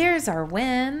 Okay, there's our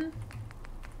win.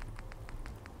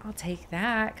 I'll take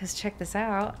that, because check this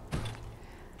out.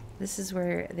 This is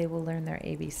where they will learn their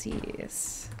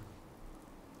ABCs.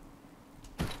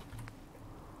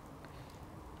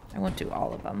 I won't do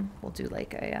all of them. We'll do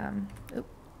like a, oop.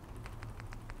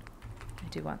 I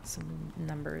do want some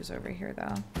numbers over here,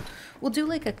 though. We'll do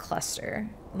like a cluster,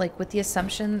 like with the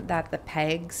assumption that the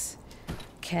pegs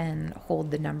can hold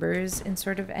the numbers in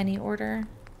sort of any order.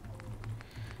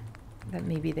 That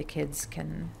maybe the kids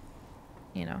can,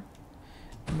 you know,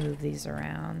 move these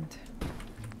around.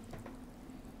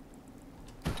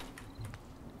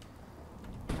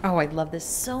 Oh, I love this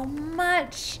so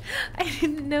much. I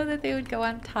didn't know that they would go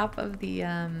on top of the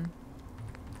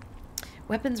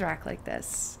weapons rack like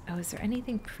this. Oh, is there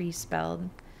anything pre-spelled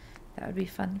that would be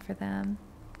fun for them?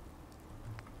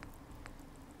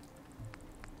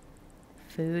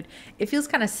 Food. It feels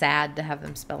kind of sad to have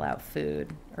them spell out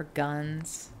food or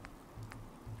guns.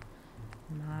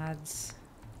 Mods.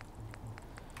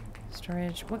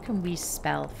 Storage. What can we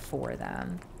spell for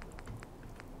them?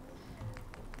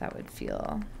 That would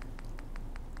feel...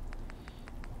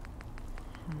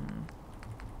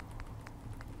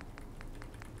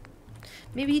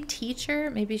 Maybe teacher?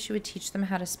 Maybe she would teach them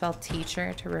how to spell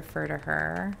teacher to refer to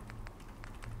her.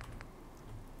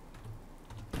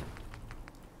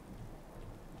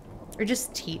 Or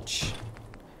just teach.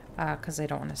 Because I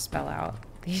don't want to spell out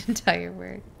the entire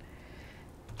word.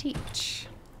 Teach.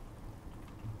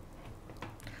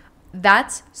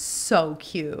 That's so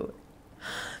cute.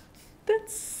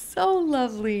 That's so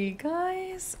lovely,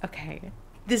 guys. Okay,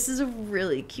 this is a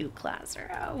really cute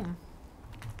classroom.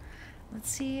 Let's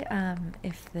see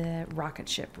if the rocket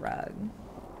ship rug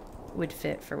would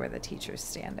fit for where the teacher's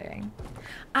standing.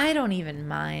 I don't even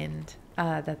mind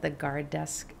that the guard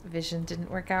desk vision didn't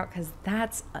work out, because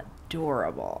that's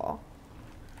adorable.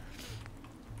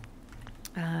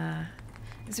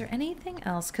 Is there anything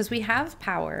else? Because we have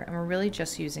power and we're really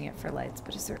just using it for lights,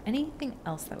 but is there anything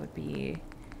else that would be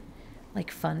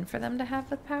like fun for them to have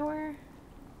with power?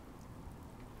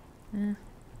 I'm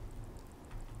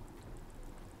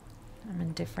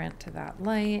indifferent to that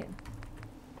light.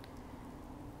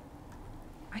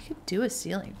 I could do a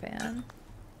ceiling fan.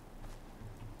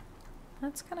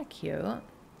 That's kind of cute. I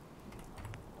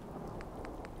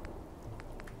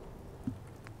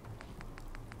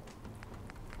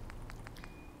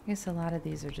guess a lot of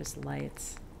these are just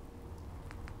lights.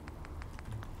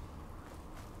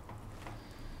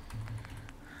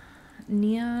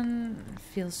 Neon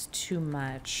feels too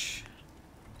much,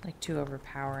 like too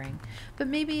overpowering. But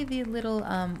maybe the little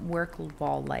work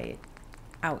wall light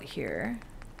out here.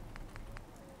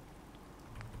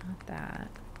 Not that.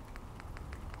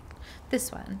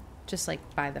 This one, just like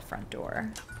by the front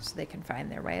door, so they can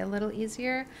find their way a little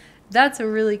easier. That's a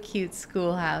really cute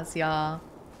schoolhouse, y'all.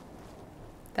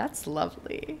 That's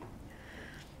lovely.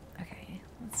 Okay,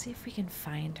 let's see if we can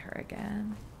find her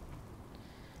again.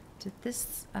 Did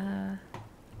this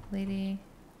lady...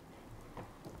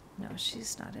 No,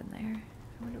 she's not in there.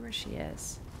 I wonder where she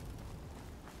is.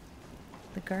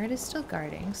 The guard is still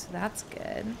guarding, so that's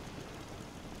good.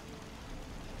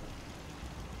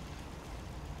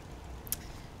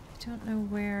 I don't know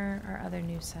where our other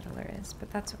new settler is, but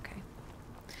that's okay.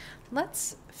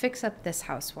 Let's fix up this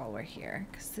house while we're here,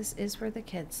 because this is where the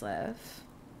kids live.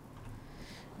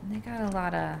 And they got a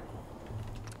lot of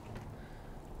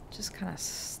just kind of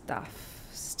stuff.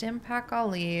 Stim pack I'll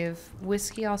leave.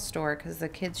 Whiskey I'll store, because the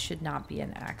kids should not be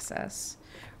in access,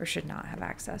 or should not have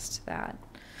access to that.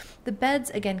 The beds,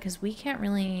 again, because we can't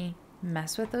really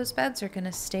mess with those beds, are going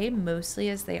to stay mostly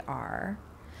as they are.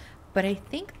 But I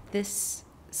think this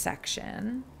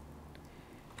section,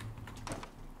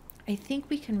 I think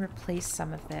we can replace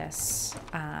some of this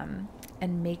and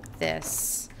make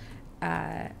this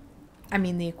I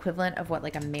mean the equivalent of what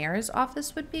like a mayor's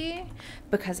office would be,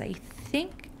 because I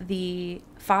think the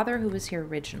father who was here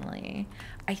originally,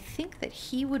 I think that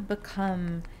he would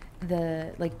become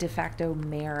the like de facto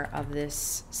mayor of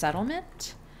this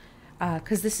settlement,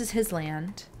 because this is his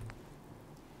land,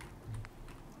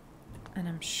 and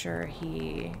I'm sure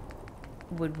he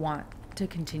would want to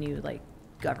continue like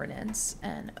governance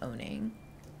and owning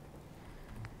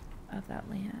of that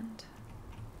land.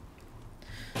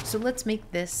 So let's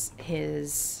make this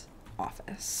his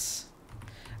office.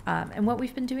 And what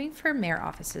we've been doing for mayor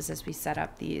offices as we set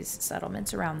up these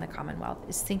settlements around the Commonwealth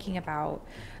is thinking about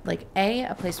like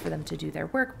a place for them to do their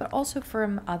work, but also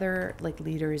from other like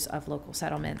leaders of local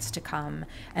settlements to come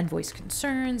and voice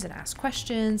concerns and ask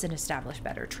questions and establish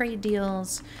better trade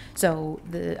deals. So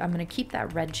I'm going to keep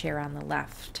that red chair on the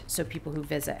left so people who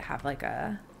visit have like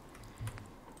a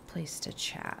place to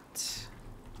chat.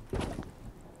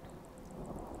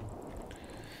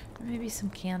 Maybe some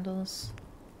candles.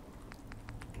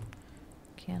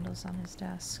 Candles on his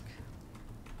desk.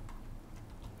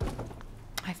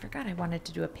 I forgot I wanted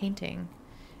to do a painting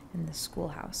in the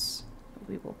schoolhouse, but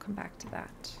we will come back to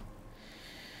that.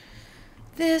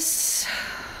 This,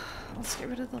 let's get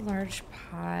rid of the large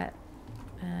pot,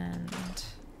 and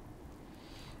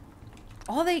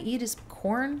all they eat is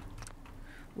corn,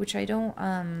 which I don't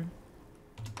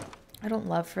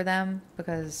love for them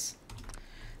because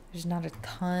there's not a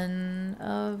ton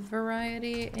of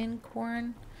variety in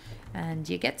corn. And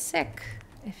you get sick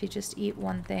if you just eat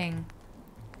one thing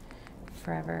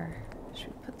forever. Should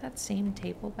we put that same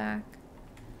table back?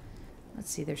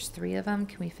 Let's see, there's 3 of them.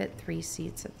 Can we fit 3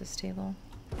 seats at this table?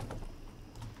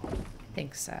 I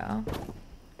think so.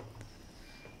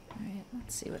 Alright,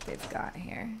 let's see what they've got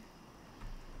here.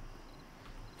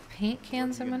 Paint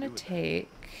cans I'm going to take.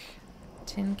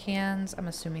 Tin cans, I'm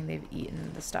assuming they've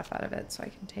eaten the stuff out of it, so I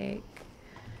can take.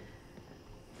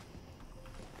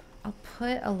 I'll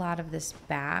put a lot of this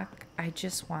back. I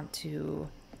just want to,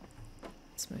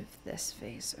 let's move this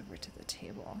vase over to the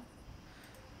table.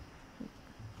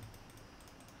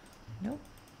 Nope.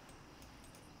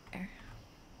 There.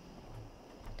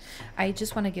 I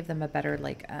just want to give them a better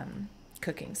like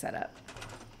cooking setup,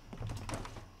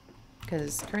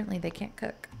 because currently they can't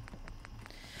cook.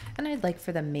 And I'd like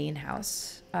for the main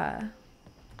house, sorry,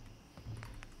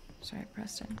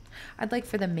 Preston. I'd like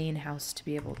for the main house to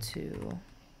be able to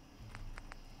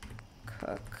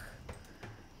cook.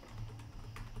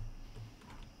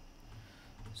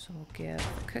 So we'll give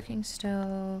the cooking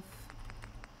stove.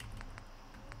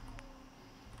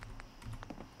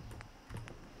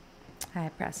 Hi,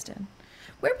 Preston.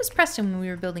 Where was Preston when we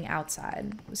were building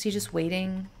outside? Was he just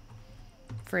waiting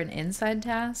for an inside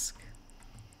task?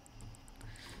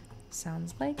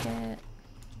 Sounds like it.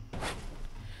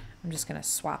 I'm just gonna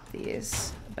swap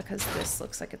these because this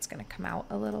looks like it's gonna come out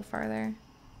a little farther.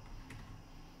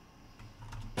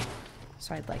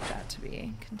 So I'd like that to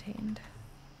be contained.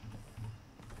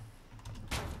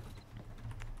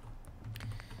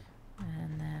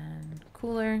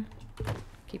 cooler.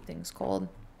 Keep things cold.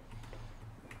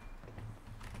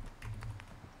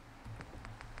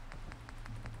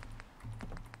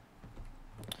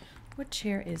 What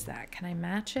chair is that? Can I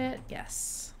match it?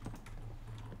 Yes.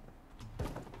 All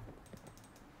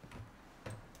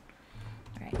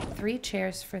right, 3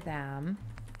 chairs for them.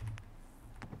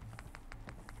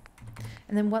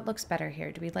 And then what looks better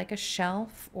here? Do we like a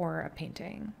shelf or a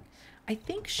painting? I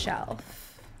think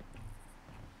shelf.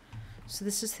 So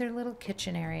this is their little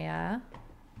kitchen area.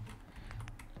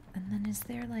 And then is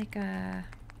there like a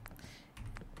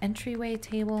entryway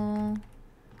table?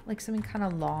 Like something kind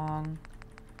of long.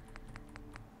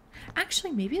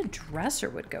 Actually, maybe a dresser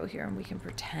would go here and we can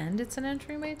pretend it's an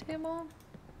entryway table.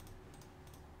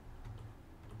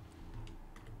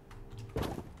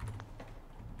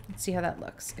 Let's see how that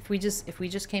looks. If we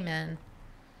just came in,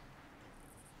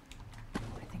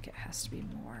 I think it has to be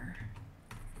more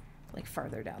like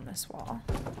farther down this wall.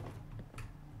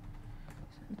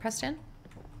 Preston?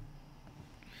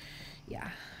 Yeah,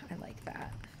 I like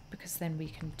that because then we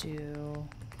can do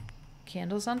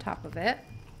candles on top of it,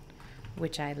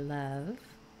 which I love.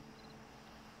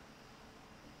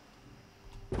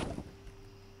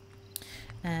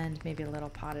 And maybe a little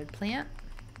potted plant.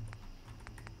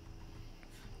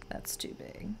 That's too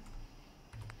big.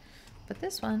 But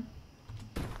this one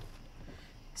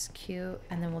is cute.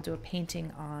 And then we'll do a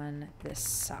painting on this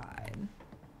side.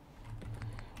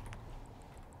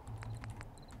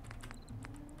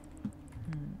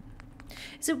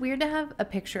 Is it weird to have a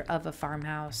picture of a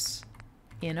farmhouse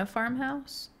in a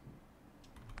farmhouse?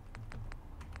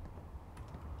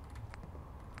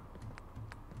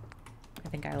 I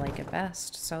think I like it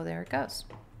best, so there it goes.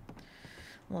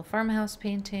 A little farmhouse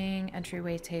painting,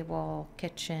 entryway table,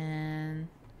 kitchen.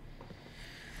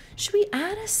 Should we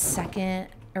add a second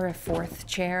or a 4th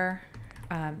chair,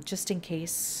 just in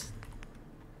case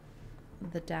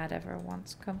the dad ever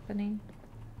wants company?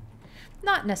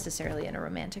 Not necessarily in a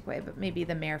romantic way, but maybe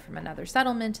the mayor from another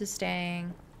settlement is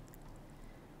staying.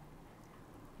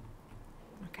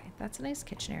 Okay, that's a nice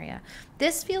kitchen area.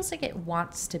 This feels like it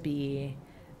wants to be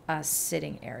a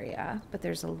sitting area, but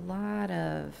there's a lot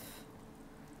of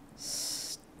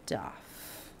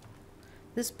stuff.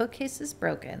 This bookcase is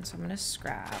broken, so I'm gonna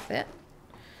scrap it.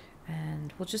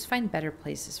 And we'll just find better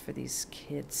places for these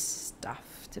kids'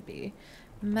 stuff to be.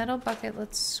 Metal bucket,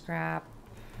 let's scrap.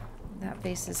 That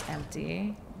vase is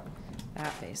empty.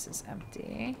 That vase is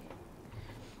empty.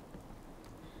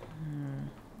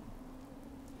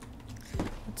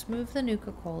 Let's move the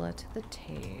Nuka-Cola to the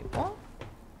table.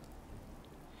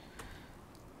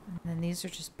 And then these are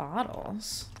just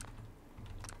bottles.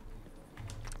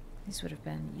 These would have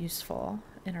been useful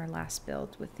in our last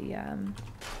build with the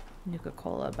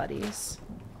Nuka-Cola buddies.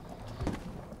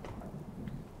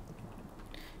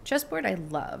 Chessboard I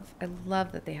love. I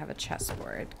love that they have a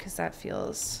chessboard because that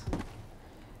feels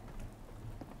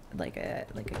like a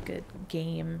good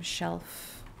game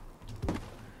shelf.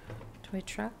 Toy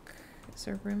truck. Is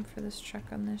there room for this truck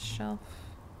on this shelf?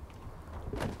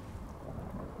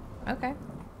 Okay.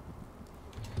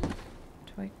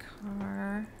 Toy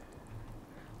car.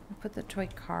 We'll put the toy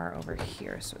car over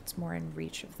here so it's more in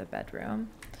reach of the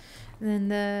bedroom. And then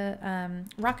the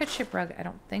rocket ship rug I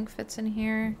don't think fits in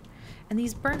here. And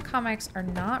these burnt comics are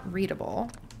not readable.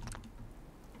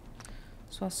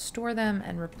 So I'll store them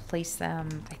and replace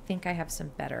them. I think I have some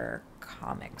better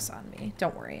comics on me.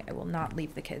 Don't worry, I will not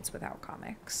leave the kids without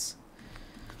comics.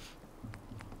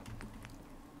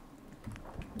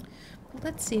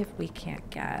 Let's see if we can't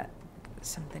get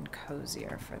something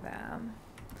cozier for them.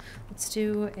 Let's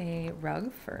do a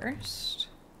rug first.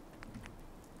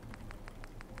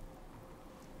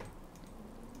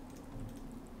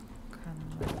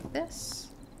 Come with this.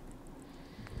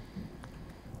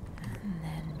 And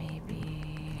then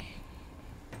maybe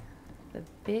the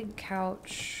big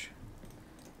couch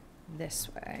this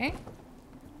way.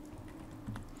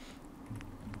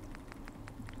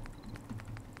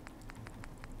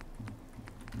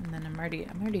 And then I'm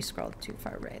already scrolled too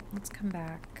far right. Let's come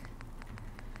back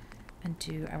and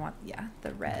do, I want, yeah,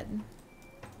 the red.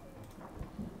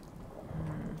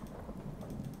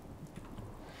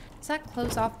 Does that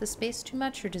close off the space too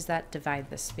much, or does that divide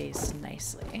the space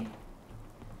nicely?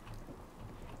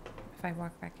 If I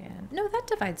walk back in. No, that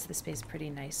divides the space pretty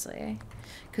nicely.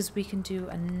 Because we can do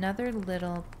another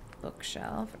little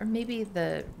bookshelf, or maybe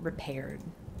the repaired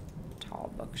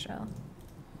tall bookshelf.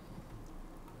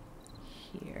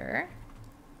 Here.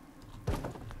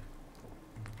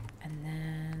 And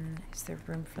then, is there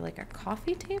room for like a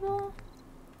coffee table?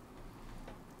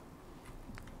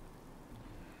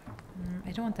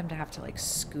 I don't want them to have to like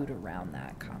scoot around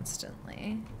that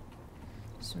constantly.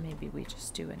 So maybe we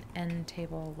just do an end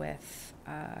table with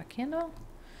a candle.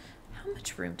 How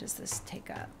much room does this take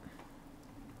up?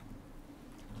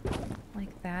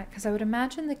 Like that? Because I would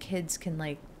imagine the kids can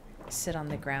like sit on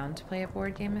the ground to play a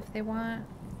board game if they want.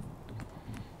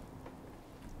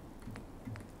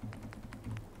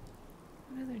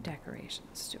 What other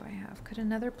decorations do I have? Could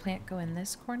another plant go in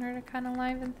this corner to kind of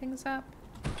liven things up?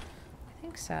 I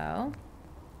think so.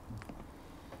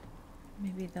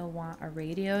 Maybe they'll want a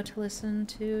radio to listen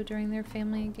to during their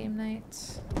family game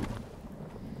nights.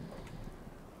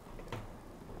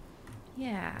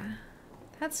 Yeah,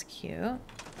 that's cute.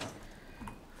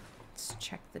 Let's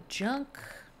check the junk.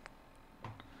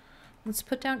 Let's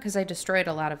put down, because I destroyed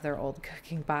a lot of their old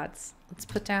cooking pots. Let's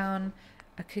put down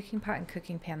a cooking pot and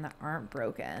cooking pan that aren't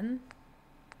broken.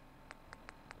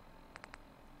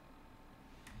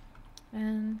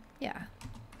 And yeah,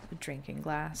 a drinking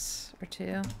glass or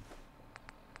two.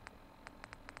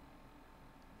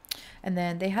 And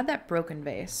then they had that broken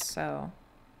vase, so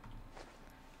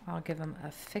I'll give them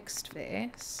a fixed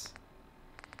vase.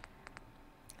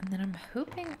 And then I'm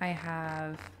hoping I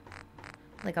have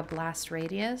like a blast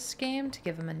radius game to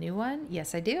give them a new one.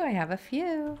 Yes, I do. I have a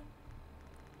few.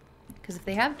 Because if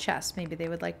they have chess, maybe they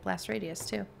would like blast radius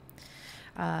too.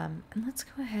 And let's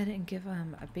go ahead and give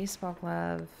them a baseball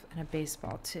glove and a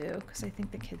baseball too, because I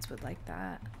think the kids would like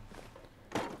that.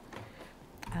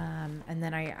 And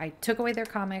then I took away their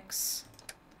comics,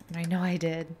 and I know I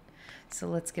did. So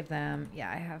let's give them,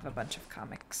 yeah, I have a bunch of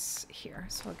comics here,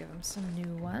 so I'll give them some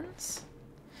new ones.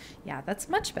 Yeah, that's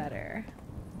much better.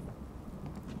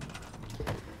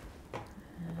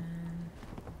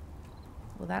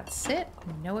 Will that sit?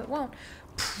 No, it won't.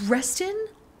 Preston,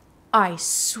 I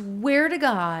swear to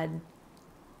God.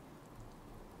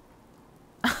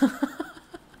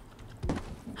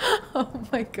 Oh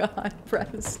my God,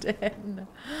 Preston.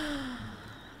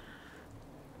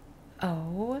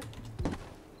 Oh,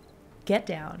 get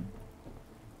down.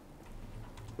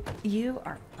 You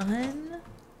are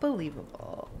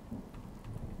unbelievable.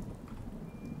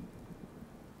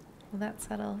 Will that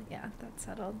settle? Yeah, that's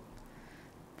settled.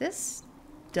 This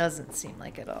doesn't seem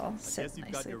like it'll sit I guess you've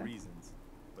got nicely your though. reasons,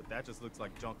 but that just looks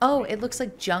like junk. Oh, to me. it looks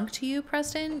like junk to you,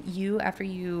 Preston? You, after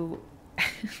you...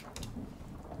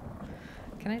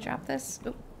 Can I drop this?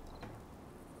 Oh.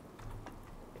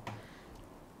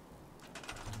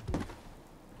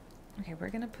 Okay, we're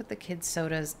going to put the kids'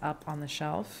 sodas up on the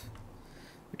shelf,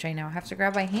 which I now have to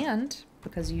grab by hand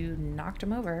because you knocked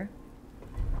them over.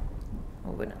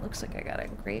 Oh, and it looks like I got a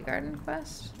Grey Garden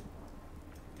quest.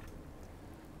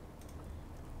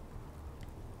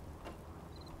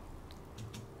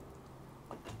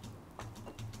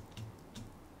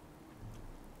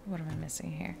 What am I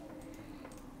missing here?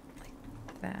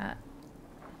 Like that.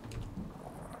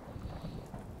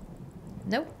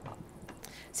 Nope.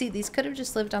 See, these could have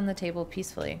just lived on the table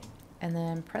peacefully. And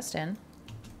then Preston.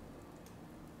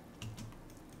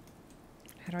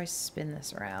 How do I spin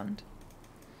this around?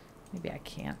 Maybe I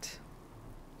can't.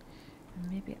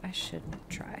 Maybe I shouldn't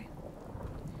try.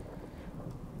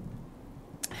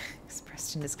 Because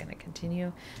Preston is going to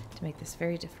continue to make this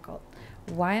very difficult.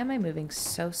 Why am I moving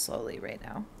so slowly right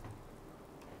now?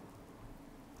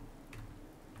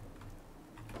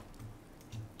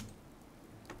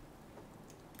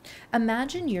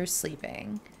 Imagine you're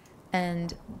sleeping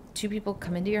and two people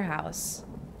come into your house.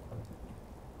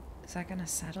 Is that gonna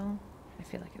settle? I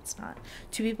feel like it's not.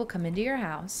 Two people come into your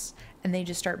house and they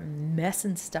just start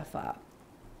messing stuff up.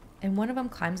 And one of them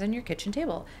climbs on your kitchen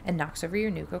table and knocks over your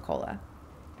Nuka-Cola.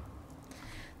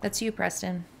 That's you,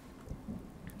 Preston.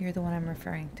 You're the one I'm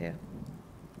referring to.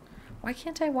 Why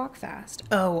can't I walk fast?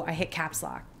 Oh, I hit caps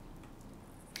lock.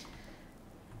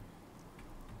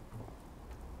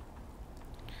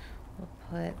 We'll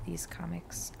put these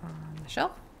comics on the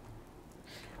shelf.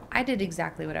 I did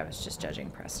exactly what I was just judging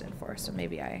Preston for, so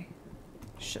maybe I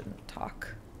shouldn't talk.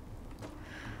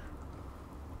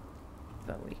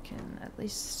 But we can at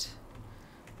least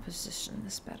position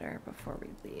this better before we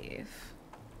leave.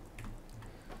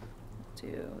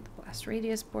 We'll do the Blast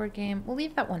Radius board game. We'll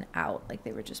leave that one out, like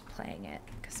they were just playing it,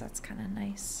 because that's kind of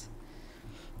nice.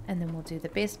 And then we'll do the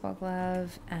baseball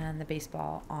glove and the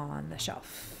baseball on the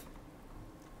shelf.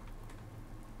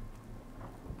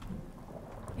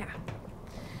 Yeah.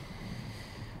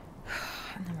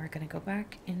 And then we're going to go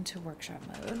back into workshop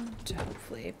mode to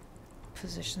hopefully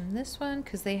position this one,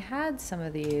 because they had some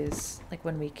of these like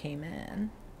when we came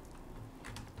in.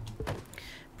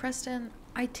 Preston,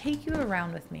 I take you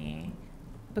around with me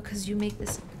because you make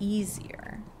this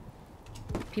easier.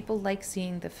 People like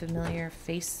seeing the familiar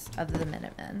face of the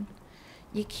Minutemen.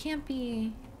 You can't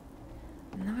be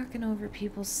knocking over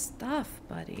people's stuff,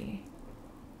 buddy.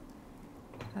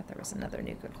 thought there was another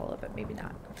Nuka-Cola, but maybe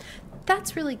not.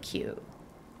 That's really cute.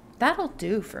 That'll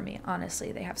do for me,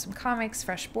 honestly. They have some comics,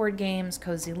 fresh board games,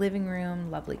 cozy living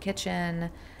room, lovely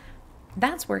kitchen.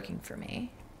 That's working for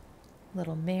me.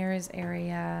 Little mayor's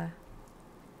area.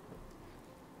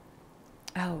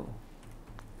 Oh,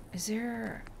 is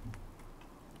there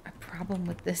a problem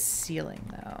with this ceiling,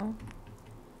 though?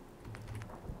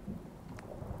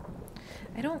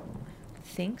 I don't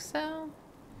think so,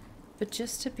 but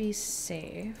just to be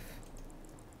safe,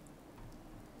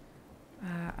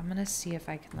 I'm gonna see if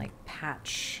I can like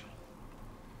patch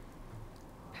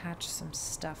some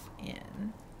stuff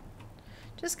in.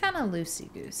 Just kind of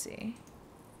loosey-goosey.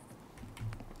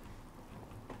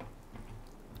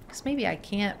 Because maybe I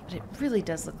can't, but it really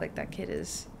does look like that kid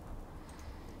is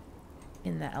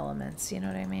in the elements, you know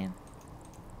what I mean?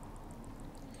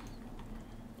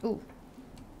 Ooh.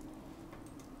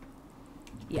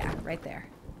 Yeah, right there.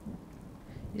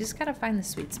 You just gotta find the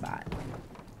sweet spot.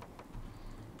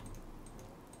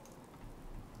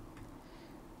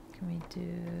 Can we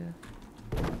do...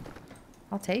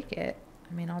 I'll take it.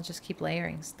 I mean, I'll just keep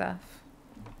layering stuff.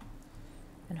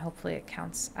 And hopefully it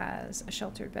counts as a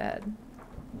sheltered bed.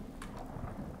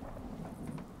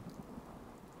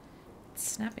 It's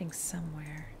snapping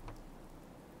somewhere.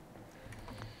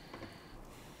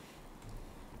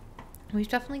 We've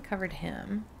definitely covered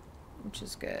him, which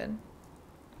is good.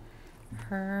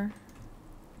 Her,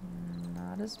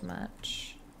 not as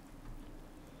much.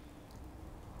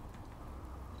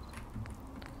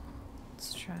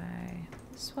 Let's try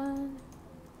this one.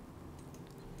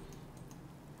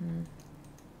 I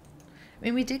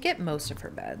mean, we did get most of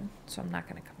her bed, so I'm not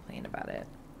going to complain about it.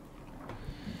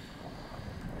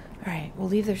 All right, we'll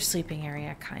leave their sleeping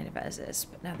area kind of as is,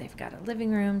 but now they've got a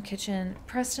living room, kitchen.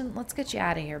 Preston, let's get you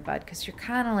out of here, bud, because you're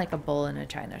kind of like a bull in a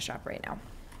china shop right now.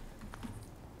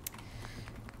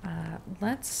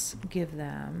 Let's give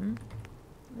them,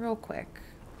 real quick,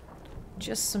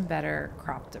 just some better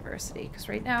crop diversity, because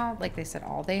right now, like they said,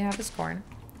 all they have is corn.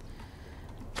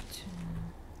 2,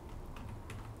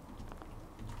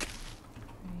 3,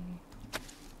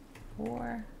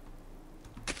 4,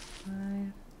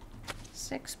 5,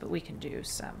 6, but we can do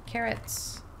some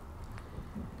carrots.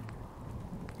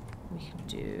 We can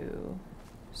do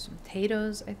some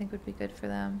potatoes, I think would be good for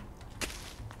them.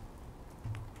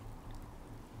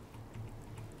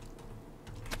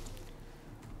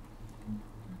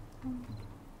 I'm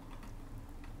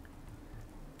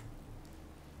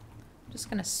just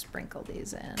gonna sprinkle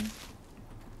these in.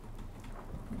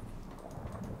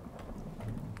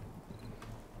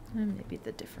 And maybe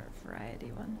the different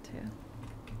variety one too.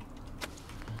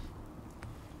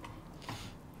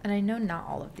 And I know not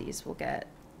all of these will get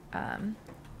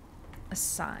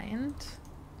assigned.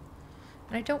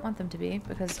 And I don't want them to be,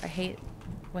 because I hate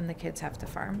when the kids have to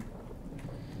farm.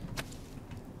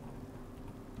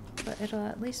 But it'll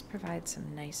at least provide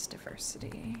some nice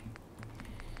diversity.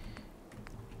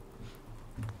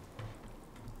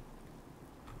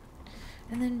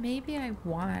 And then maybe I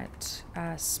want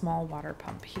a small water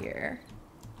pump here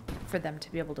for them to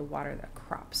be able to water the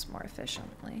crops more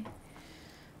efficiently.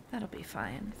 That'll be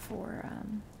fine for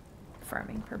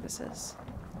farming purposes.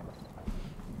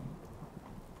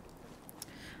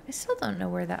 I still don't know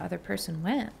where that other person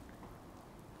went.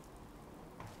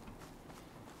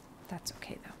 That's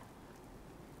okay though.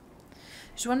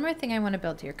 There's one more thing I want to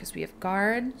build here, because we have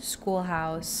guard,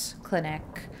 schoolhouse, clinic,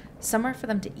 somewhere for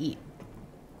them to eat.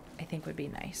 I think would be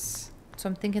nice. So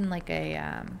I'm thinking like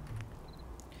a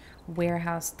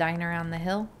warehouse diner on the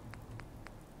hill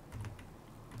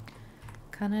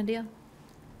kind of deal.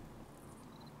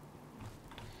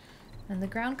 And the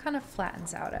ground kind of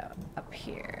flattens out up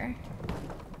here.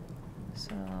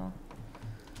 So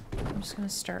I'm just gonna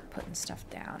start putting stuff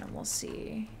down, and we'll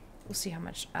see how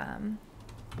much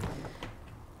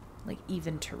like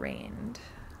even terrained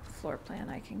floor plan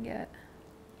I can get.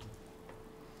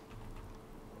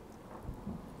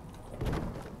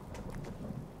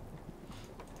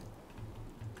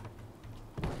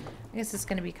 I guess it's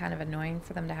going to be kind of annoying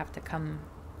for them to have to come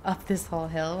up this whole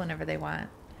hill whenever they want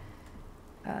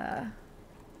to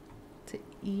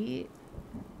eat.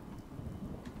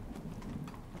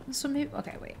 So maybe,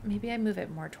 okay, wait, maybe I move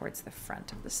it more towards the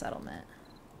front of the settlement.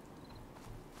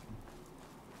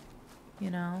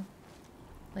 You know,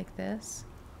 like this.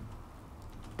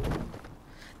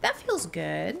 That feels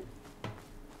good.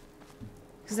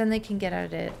 Because then they can get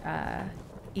at it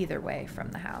either way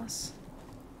from the house.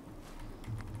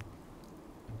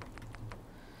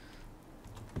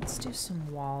 Let's do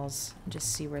some walls and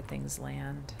just see where things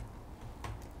land.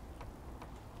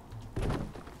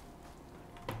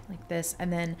 like this.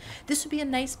 And then this would be a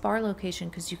nice bar location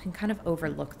because you can kind of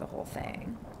overlook the whole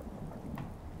thing.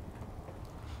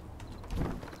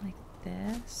 Like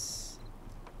this.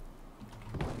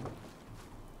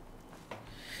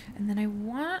 And then I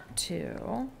want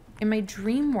to, in my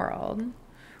dream world,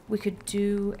 we could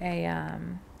do a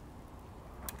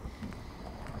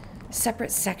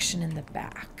separate section in the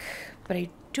back, but I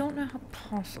don't know how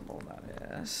possible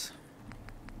that is.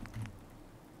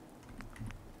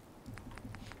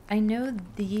 I know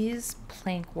these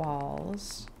plank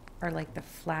walls are like the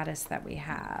flattest that we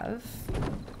have.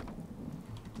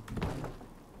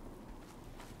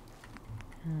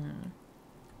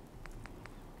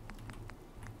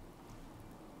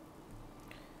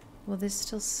 Will this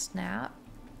still snap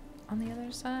on the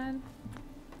other side?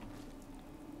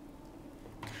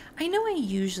 I know I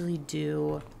usually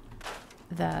do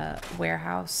the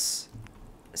warehouse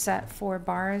set for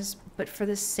bars, but for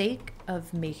the sake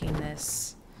of making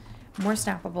this more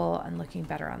snappable and looking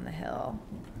better on the hill,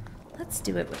 let's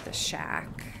do it with the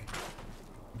shack.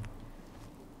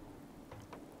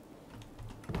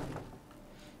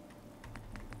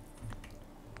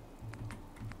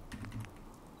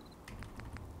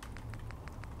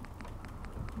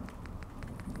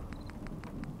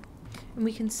 And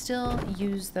we can still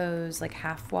use those like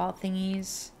half wall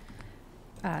thingies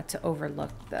to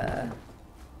overlook the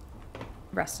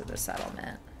rest of the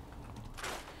settlement.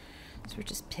 So we're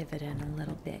just pivoting a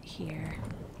little bit here.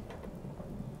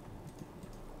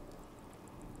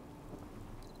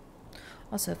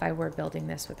 Also, if I were building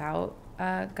this without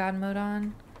God mode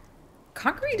on,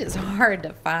 concrete is hard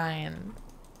to find.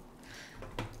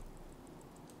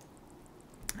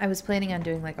 I was planning on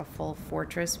doing like a full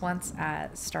fortress once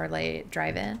at Starlight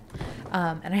Drive-In,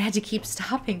 and I had to keep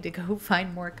stopping to go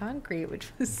find more concrete, which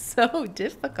was so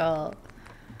difficult.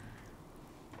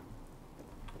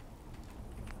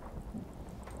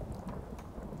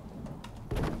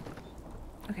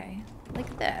 Okay,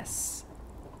 like this.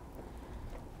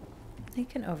 You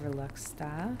can overlook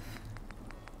stuff.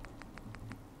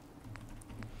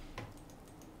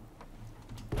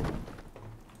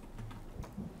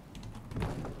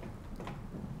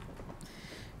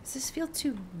 Does this feel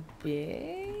too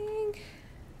big?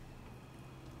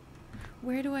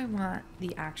 Where do I want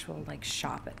the actual like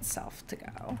shop itself to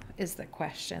go is the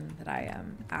question that I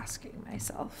am asking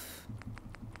myself.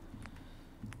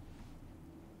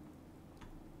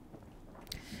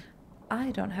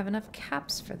 I don't have enough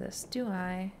caps for this, do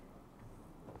I?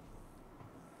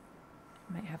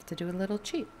 Might have to do a little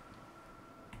cheat.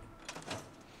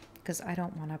 Because I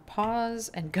don't want to pause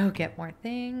and go get more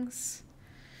things.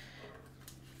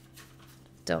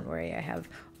 Don't worry, I have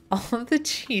all of the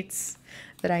cheats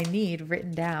that I need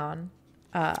written down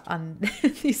on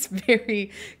these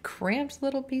very cramped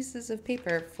little pieces of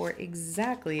paper for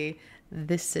exactly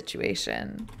this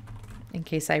situation. In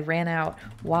case I ran out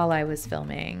while I was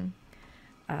filming.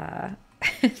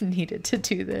 Needed to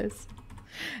do this.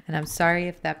 And I'm sorry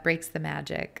if that breaks the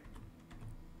magic.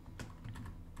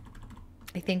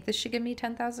 I think this should give me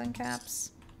 10,000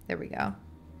 caps. There we go.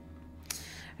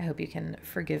 I hope you can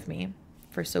forgive me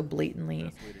for so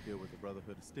blatantly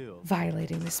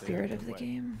violating the spirit of the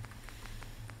game.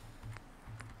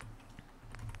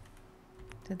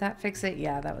 Did that fix it?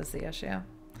 Yeah, that was the issue.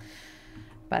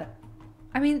 But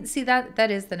I mean, see,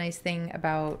 that is the nice thing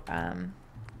about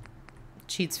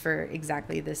cheats for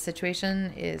exactly this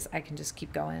situation is I can just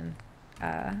keep going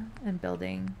and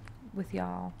building with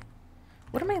y'all.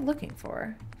 What am I looking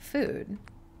for? Food.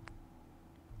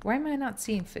 Why am I not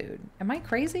seeing food? Am I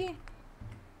crazy?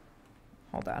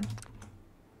 Hold on.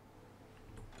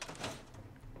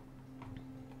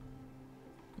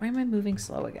 Why am I moving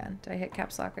slow again? Did I hit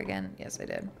caps lock again? Yes, I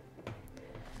did.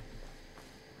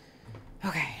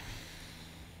 Okay.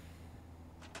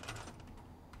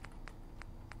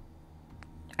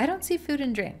 I don't see food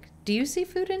and drink. Do you see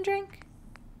food and drink?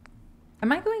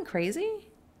 Am I going crazy?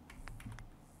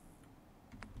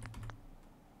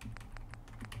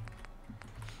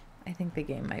 I think the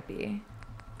game might be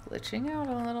glitching out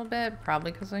a little bit,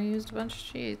 probably because I used a bunch of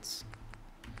cheats.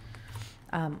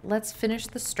 Let's finish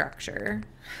the structure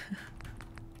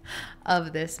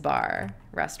of this bar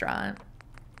restaurant.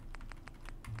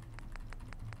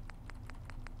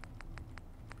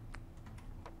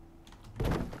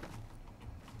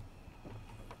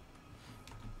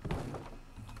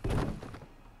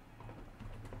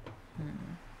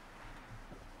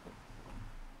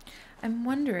 I'm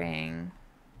wondering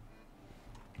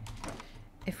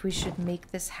if we should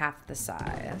make this half the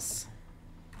size.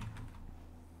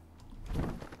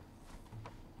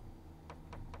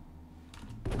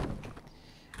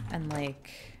 And like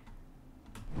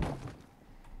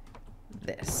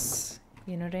this.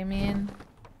 You know what I mean?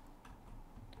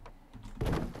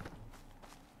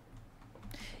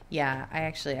 Yeah,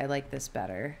 I like this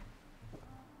better.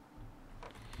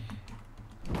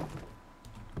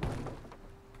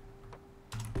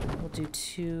 We'll do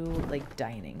 2 like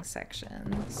dining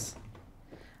sections.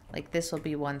 Like this will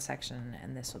be one section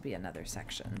and this will be another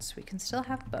section. So we can still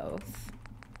have both.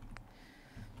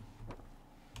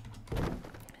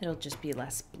 It'll just be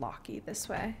less blocky this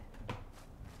way.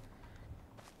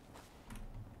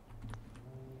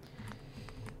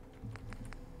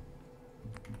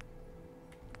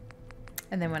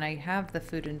 And then when I have the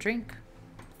food and drink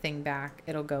thing back,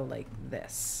 it'll go like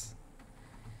this.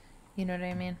 You know what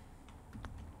I mean?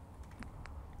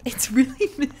 It's really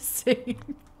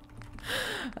missing.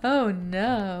 Oh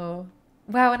no.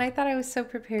 Wow, and I thought I was so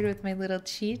prepared with my little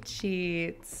cheat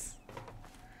sheets.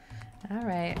 All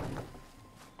right.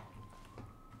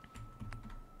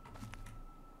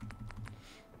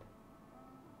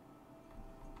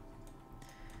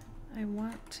 I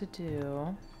want to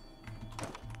do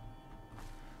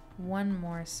one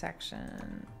more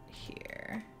section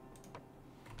here.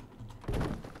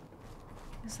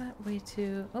 Is that way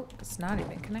too... Oh, it's not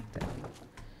even connected.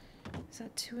 Is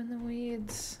that too in the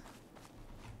weeds?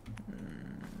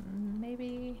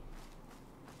 Maybe.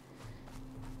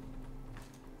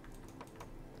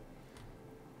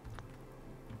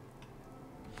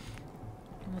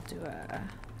 We'll do a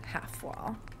half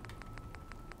wall.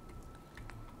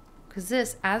 Because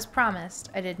this, as promised,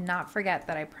 I did not forget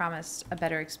that I promised a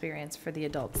better experience for the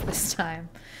adults this time.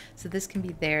 So this can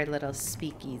be their little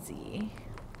speakeasy.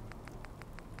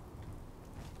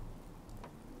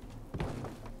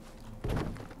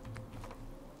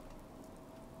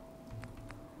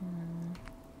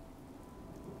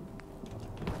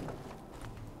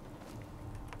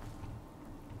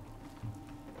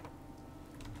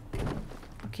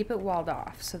 I'll keep it walled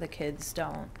off so the kids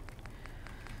don't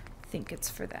think it's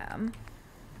for them.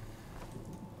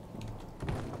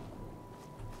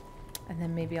 And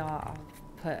then maybe I'll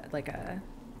put like a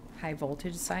high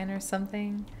voltage sign or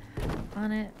something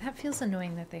on it. That feels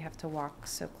annoying that they have to walk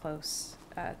so close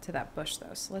to that bush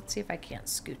though. So let's see if I can't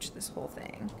scooch this whole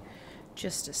thing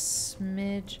just a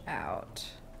smidge out.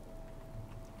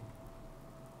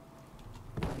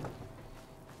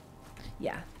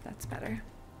 Yeah, that's better.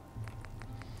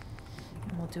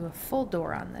 And we'll do a full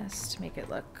door on this to make it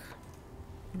look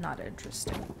not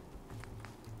interesting.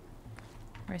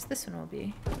 Whereas this one will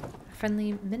be a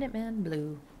friendly Minuteman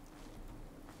blue.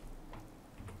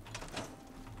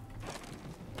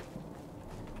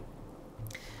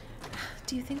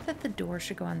 Do you think that the door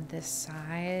should go on this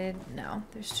side? No,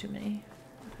 there's too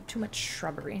much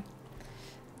shrubbery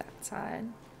that side.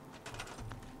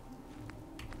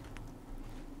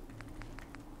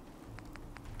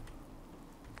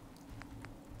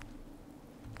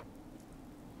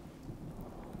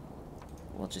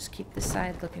 We'll just keep this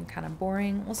side looking kind of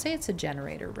boring. We'll say it's a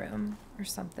generator room or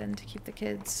something to keep the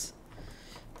kids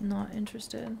not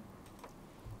interested.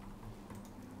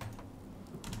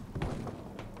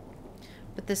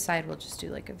 But this side we'll just do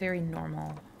like a very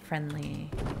normal, friendly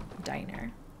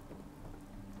diner.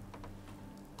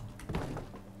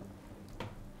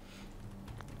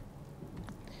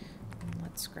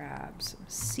 Let's grab some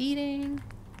seating.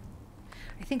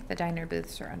 I think the diner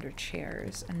booths are under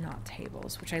chairs and not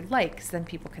tables, which I like because then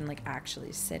people can like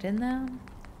actually sit in them.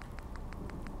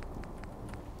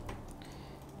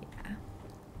 Yeah.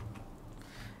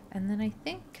 And then I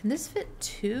think, can this fit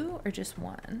 2 or just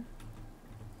 1?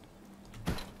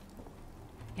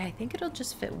 Yeah, I think it'll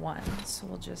just fit 1. So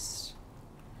we'll just...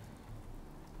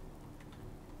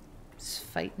 It's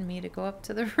fighting me to go up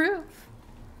to the roof.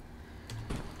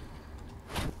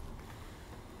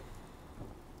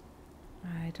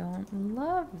 I don't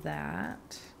love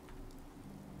that.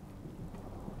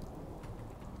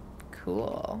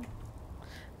 Cool.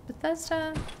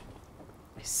 Bethesda,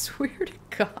 I swear to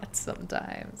God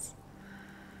sometimes.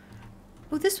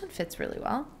 Oh, this one fits really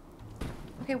well.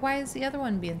 Okay, why is the other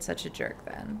one being such a jerk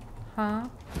then? Huh?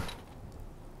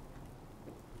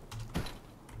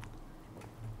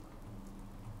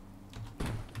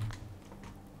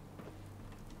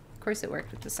 Of course it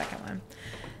worked with the second one.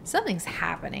 Something's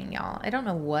happening, y'all. I don't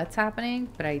know what's happening,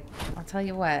 but I'll tell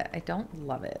you what, I don't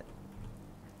love it.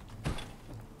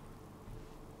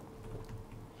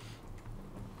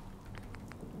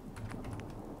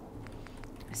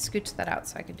 I scooched that out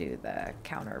so I could do the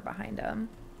counter behind them,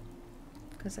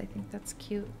 because I think that's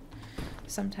cute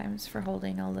sometimes for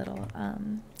holding a little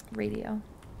radio.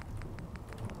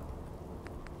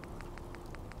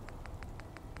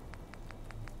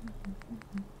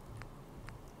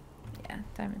 Yeah,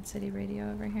 Diamond City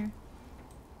radio over here.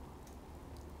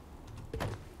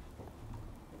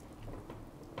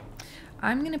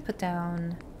 I'm gonna put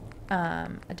down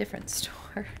a different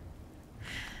store.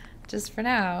 Just for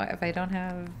now, if I don't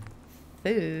have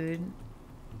food.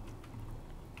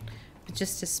 But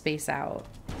just to space out.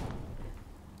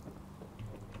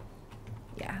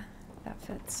 Yeah, that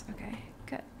fits. Okay,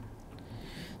 good.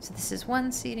 So this is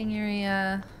one seating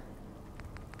area.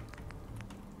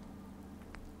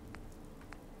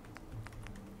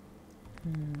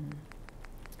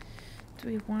 Do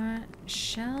we want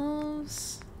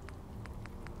shelves?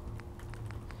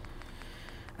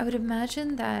 I would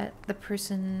imagine that the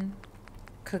person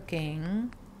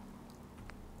cooking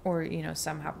or, you know,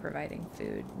 somehow providing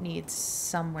food needs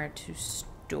somewhere to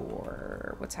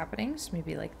store what's happening. So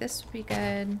maybe like this would be good.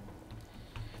 And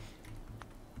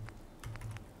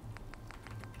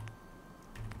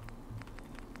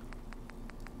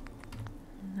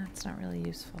that's not really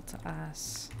useful to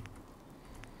us.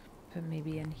 But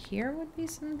maybe in here would be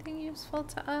something useful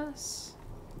to us.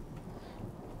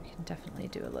 We can definitely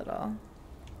do a little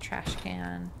trash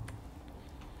can.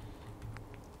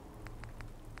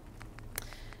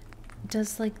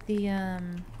 Does like the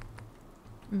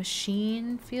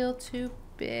machine feel too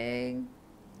big?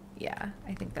 Yeah,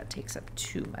 I think that takes up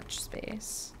too much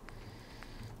space.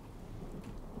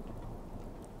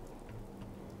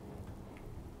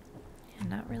 Yeah,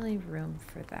 not really room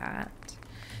for that.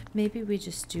 Maybe we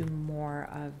just do more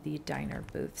of the diner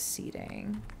booth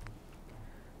seating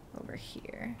over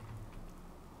here.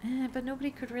 But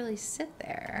nobody could really sit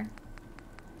there.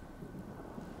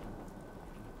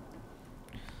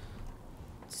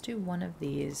 Let's do one of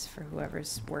these for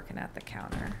whoever's working at the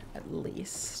counter, at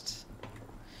least.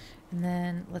 And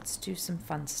then let's do some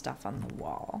fun stuff on the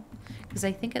wall. Because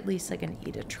I think at least like an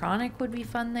Eatrotronic would be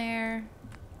fun there.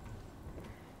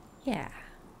 Yeah.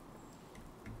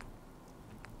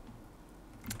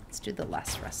 Let's do the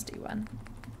less rusty one.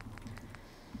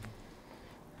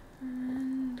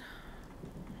 And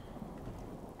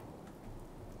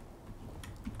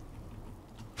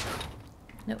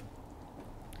nope.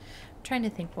 I'm trying to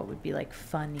think what would be like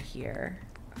fun here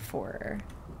for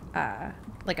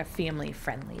like a family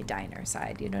friendly diner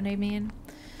side, you know what I mean?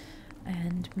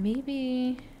 And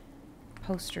maybe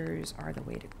posters are the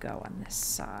way to go on this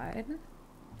side.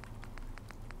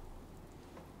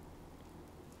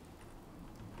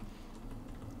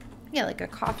 Yeah, like a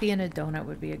coffee and a donut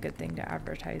would be a good thing to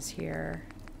advertise here.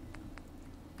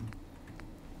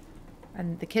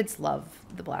 And the kids love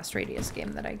the Blast Radius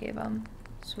game that I gave them.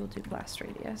 So we'll do Blast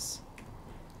Radius.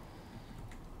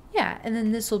 Yeah, and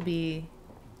then this will be,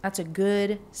 that's a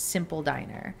good, simple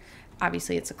diner.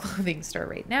 Obviously, it's a clothing store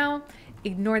right now.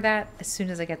 Ignore that. As soon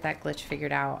as I get that glitch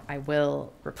figured out, I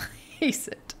will replace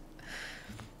it.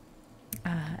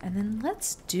 And then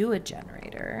let's do a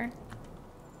generator.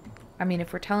 I mean,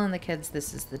 if we're telling the kids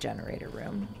this is the generator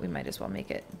room, we might as well make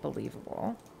it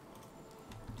believable.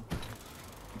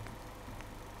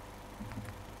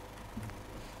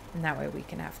 And that way we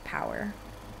can have power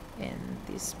in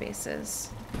these spaces,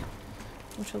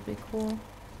 which will be cool.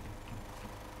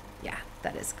 Yeah,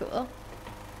 that is cool.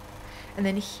 And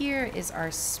then here is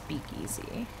our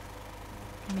speakeasy.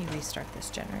 Let me restart this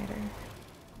generator.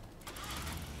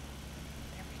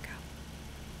 There we go.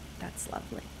 That's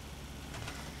lovely.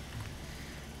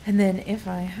 And then if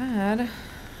I had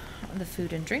the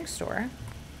food and drink store,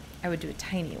 I would do a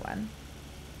tiny one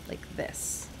like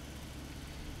this.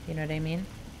 You know what I mean?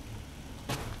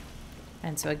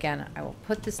 And so again, I will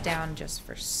put this down just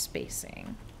for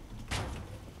spacing.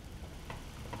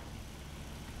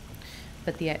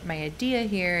 But my idea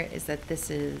here is that this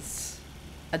is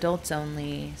adults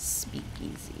only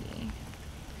speakeasy.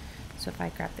 So if I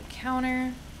grab the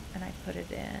counter and I put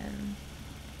it in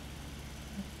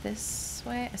this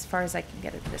way, as far as I can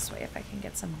get it this way, if I can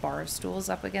get some bar stools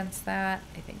up against that,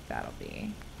 I think that'll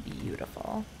be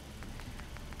beautiful.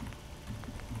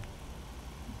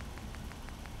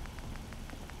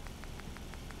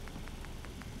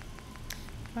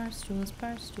 Bar stools,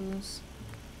 bar stools.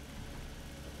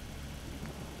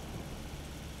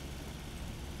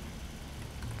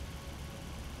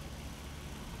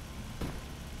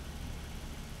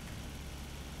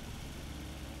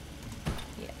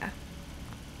 Yeah.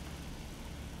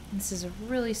 This is a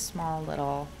really small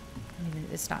little, I mean,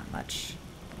 it's not much.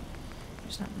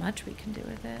 There's not much we can do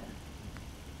with it.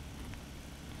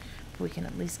 But we can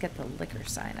at least get the liquor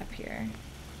sign up here.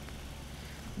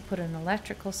 We'll put an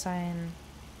electrical sign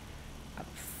up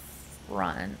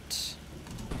front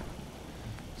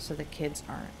so the kids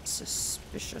aren't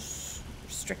suspicious.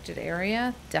 Restricted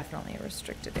area, definitely a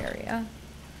restricted area.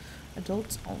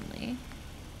 Adults only.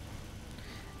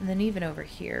 And then even over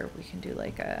here we can do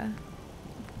like a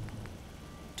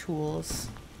tools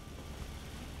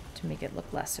to make it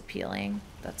look less appealing.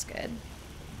 That's good.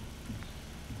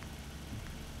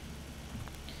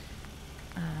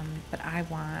 But I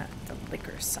want the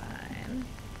liquor sign.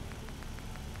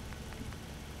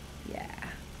 Yeah.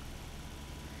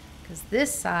 Because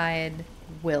this side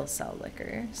will sell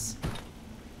liquors.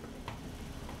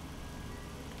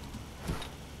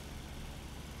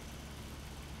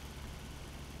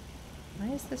 Why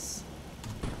is this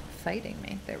fighting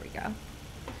me? There we go.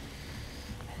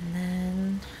 And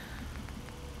then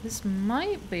this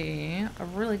might be a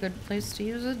really good place to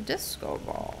use a disco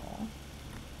ball,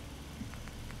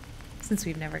 since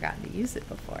we've never gotten to use it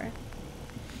before.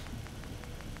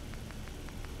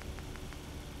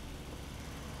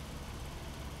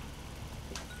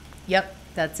 Yep,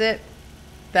 that's it.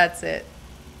 That's it.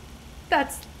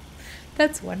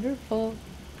 That's wonderful.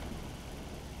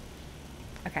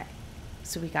 Okay.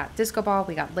 So we got disco ball,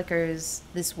 we got liquors.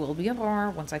 This will be a bar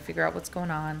once I figure out what's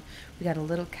going on. We got a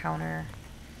little counter.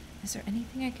 Is there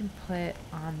anything I can put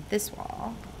on this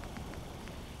wall?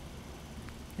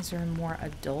 Is there a more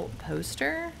adult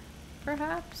poster,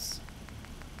 perhaps?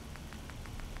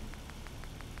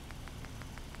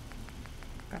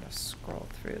 Gotta scroll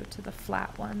through to the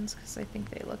flat ones because I think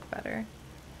they look better.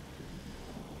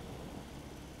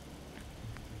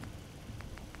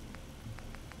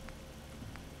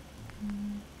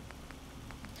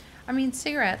 I mean,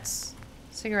 cigarettes.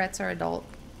 Cigarettes are adult.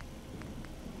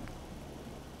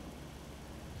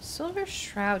 Silver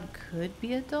Shroud could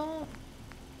be adult.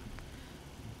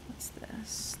 What's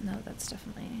this? No, that's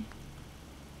definitely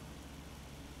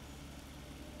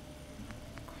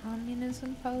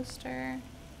communism poster.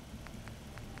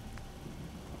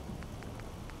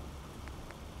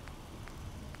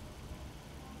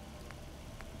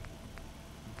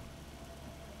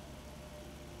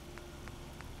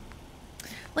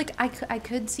 Like, I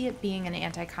could see it being an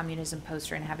anti-communism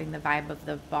poster and having the vibe of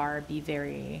the bar be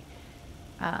very,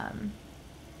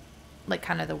 like,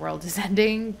 kind of the world is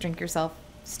ending, drink yourself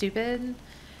stupid.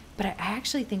 But I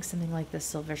actually think something like the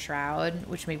Silver Shroud,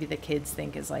 which maybe the kids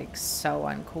think is, like, so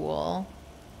uncool,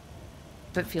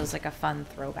 but feels like a fun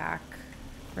throwback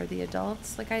for the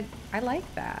adults. Like, I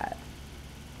like that.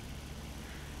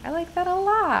 I like that a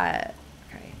lot.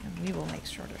 Okay, and we will make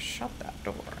sure to shut that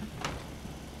door.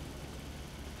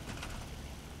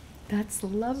 That's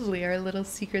lovely, our little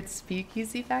secret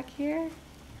speakeasy back here.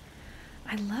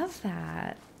 I love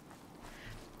that.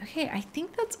 Okay, I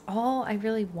think that's all I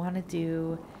really want to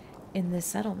do in this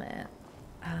settlement.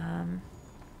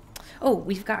 Oh,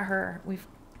 we've got her.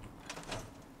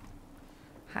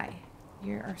 Hi,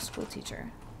 you're our school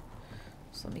teacher.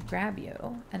 So let me grab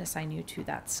you and assign you to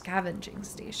that scavenging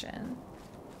station.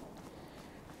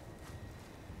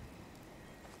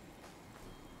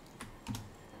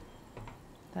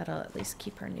 That'll at least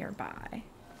keep her nearby.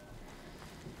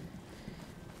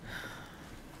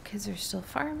 Kids are still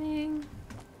farming.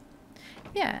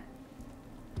 Yeah.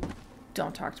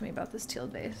 Don't talk to me about this teal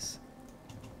vase.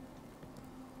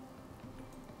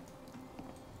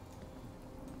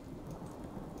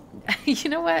 You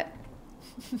know what?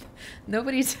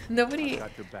 Nobody.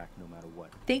 Got your back no matter what.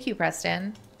 Thank you,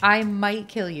 Preston. I might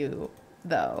kill you,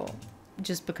 though,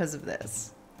 just because of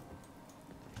this.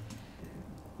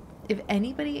 If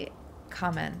anybody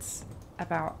comments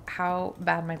about how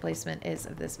bad my placement is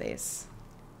of this vase,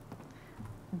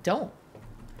 don't.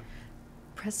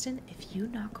 Preston, if you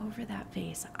knock over that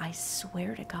vase, I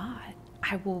swear to God,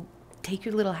 I will take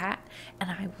your little hat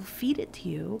and I will feed it to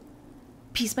you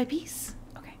piece by piece.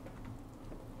 Okay.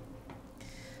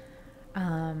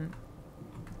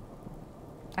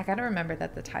 I gotta remember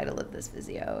that the title of this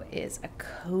video is a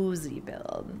cozy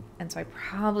build, and so I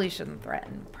probably shouldn't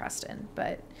threaten Preston,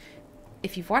 but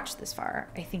if you've watched this far,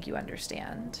 I think you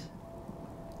understand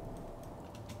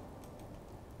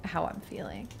how I'm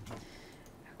feeling.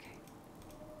 Okay.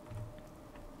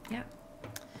 Yeah.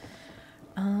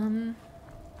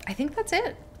 I think that's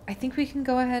it. I think we can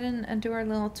go ahead and do our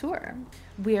little tour.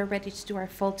 We are ready to do our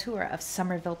full tour of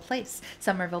Somerville Place.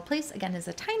 Somerville Place, again, is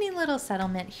a tiny little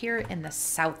settlement here in the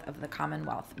south of the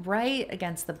Commonwealth, right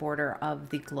against the border of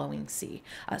the glowing sea.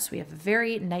 So we have a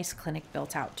very nice clinic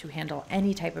built out to handle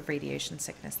any type of radiation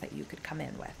sickness that you could come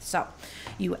in with. So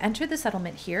you enter the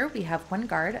settlement here. We have one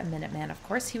guard, a Minuteman, of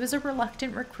course. He was a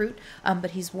reluctant recruit,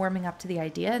 but he's warming up to the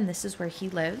idea, and this is where he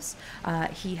lives.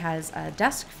 He has a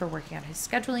desk for working on his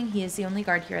scheduling. He is the only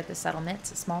guard here at the settlement.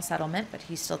 It's a small settlement, but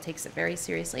he still takes it very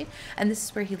seriously. And this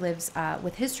is where he lives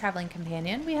with his traveling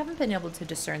companion. We haven't been able to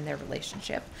discern their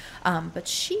relationship, but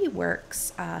she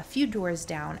works a few doors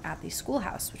down at the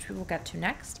schoolhouse, which we will get to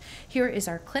next. Here is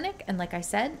our clinic, and like I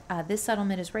said, this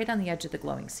settlement is right on the edge of the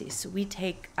glowing sea, so we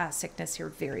take sickness here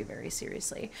very, very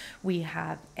seriously. We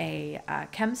have a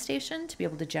chem station to be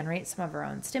able to generate some of our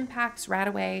own stim packs,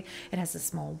 Radaway. It has a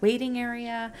small waiting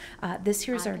area. This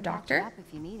here's our doctor.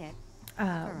 If you need it.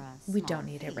 We don't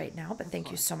need it right now, but thank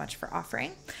you so much for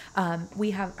offering.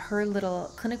 We have her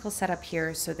little clinical setup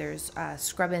here, so there's a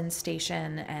scrub-in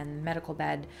station and medical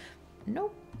bed.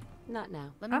 Nope. Not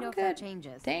now. Let me I'm know if good. that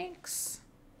changes. Thanks.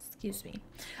 Excuse me.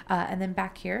 And then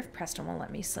back here, if Preston will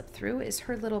let me slip through, is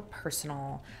her little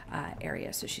personal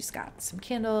area. So she's got some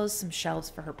candles, some shelves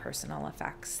for her personal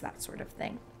effects, that sort of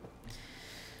thing.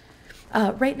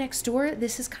 Right next door,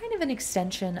 this is kind of an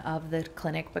extension of the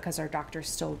clinic because our doctor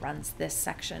still runs this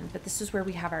section, but this is where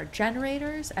we have our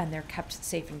generators, and they're kept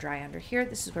safe and dry under here.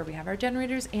 This is where we have our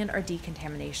generators and our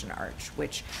decontamination arch,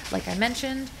 which, like I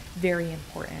mentioned, very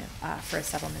important for a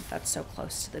settlement that's so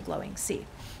close to the glowing sea.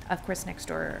 Of course, next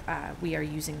door, we are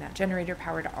using that generator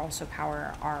power to also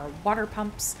power our water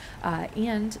pumps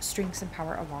and string some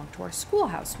power along to our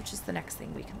schoolhouse, which is the next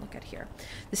thing we can look at here.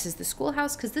 This is the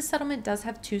schoolhouse because this settlement does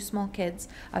have 2 small kids,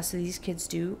 so these kids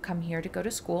do come here to go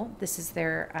to school. This is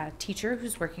their teacher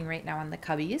who's working right now on the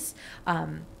cubbies.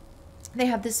 They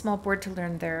have this small board to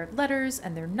learn their letters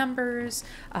and their numbers.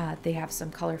 They have some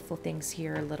colorful things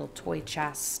here, a little toy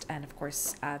chest, and of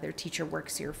course their teacher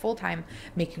works here full-time,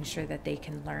 making sure that they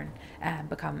can learn and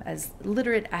become as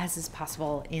literate as is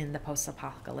possible in the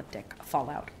post-apocalyptic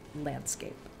Fallout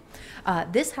landscape.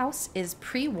 This house is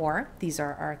pre-war. These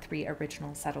are our 3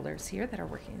 original settlers here that are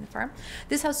working in the farm.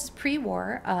 This house is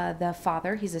pre-war. The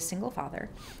father, he's a single father.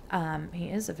 He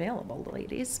is available,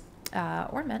 ladies,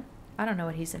 or men. I don't know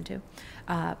what he's into.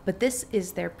 But this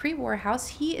is their pre-war house.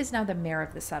 He is now the mayor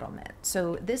of the settlement.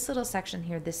 So this little section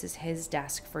here, this is his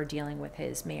desk for dealing with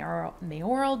his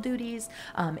mayoral duties.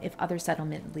 If other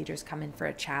settlement leaders come in for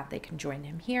a chat, they can join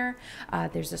him here.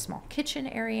 There's a small kitchen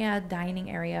area,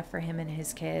 dining area for him and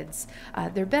his kids.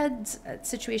 Their beds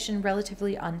situation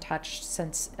relatively untouched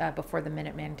since before the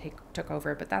Minuteman took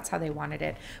over, but that's how they wanted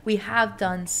it. We have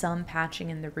done some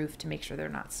patching in the roof to make sure they're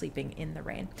not sleeping in the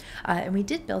rain. And we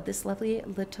did build this lovely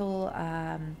little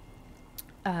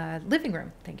living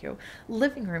room,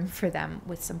 living room for them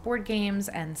with some board games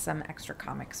and some extra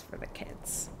comics for the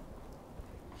kids.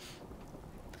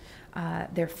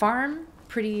 Their farm,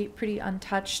 pretty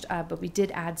untouched, but we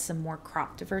did add some more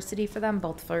crop diversity for them,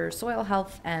 both for soil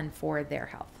health and for their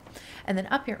health. And then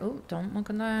up here, oh, don't look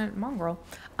at that mongrel.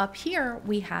 Up here,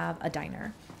 we have a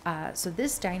diner. So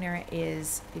this diner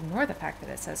is, ignore the fact that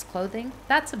it says clothing,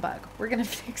 that's a bug. We're gonna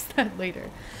fix that later.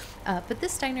 But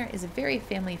this diner is a very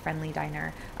family-friendly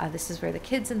diner. This is where the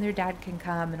kids and their dad can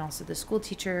come, and also the school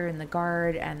teacher and the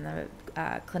guard and the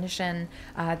clinician.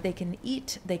 They can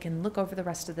eat, they can look over the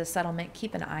rest of the settlement,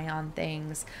 keep an eye on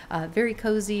things. Very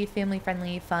cozy,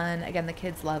 family-friendly, fun. Again, the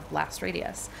kids love Blast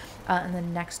Radius. And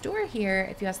then next door here,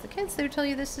 if you ask the kids, they would tell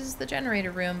you this is the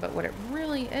generator room, but what it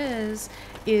really is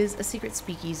a secret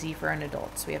speakeasy for an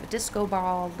adult. So we have a disco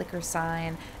ball, liquor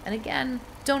sign, and again,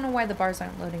 don't know why the bars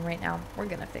aren't loading right now. We're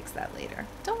gonna fix that later.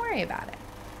 Don't worry about it.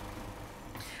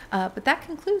 But that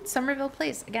concludes Somerville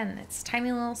Place. Again, it's a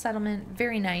tiny little settlement,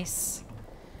 very nice.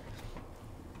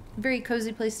 Very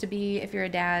cozy place to be if you're a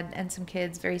dad and some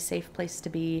kids, very safe place to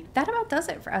be. That about does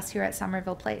it for us here at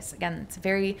Somerville Place. Again, it's a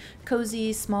very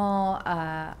cozy, small,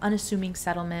 unassuming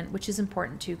settlement, which is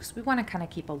important too, because we want to kind of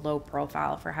keep a low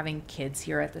profile for having kids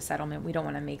here at the settlement. We don't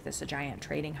want to make this a giant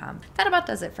trading hub. That about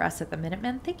does it for us at the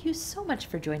Minutemen. Thank you so much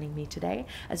for joining me today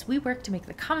as we work to make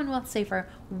the Commonwealth safer,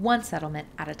 one settlement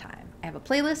at a time. I have a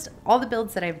playlist of all the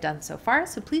builds that I've done so far,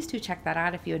 so please do check that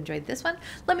out if you enjoyed this one.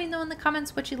 Let me know in the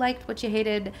comments what you liked, what you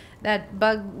hated. That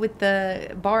bug with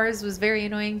the bars was very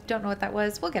annoying. Don't know what that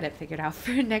was. We'll get it figured out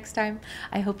for next time.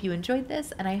 I hope you enjoyed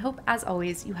this, and I hope, as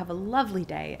always, you have a lovely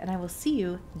day, and I will see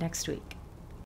you next week.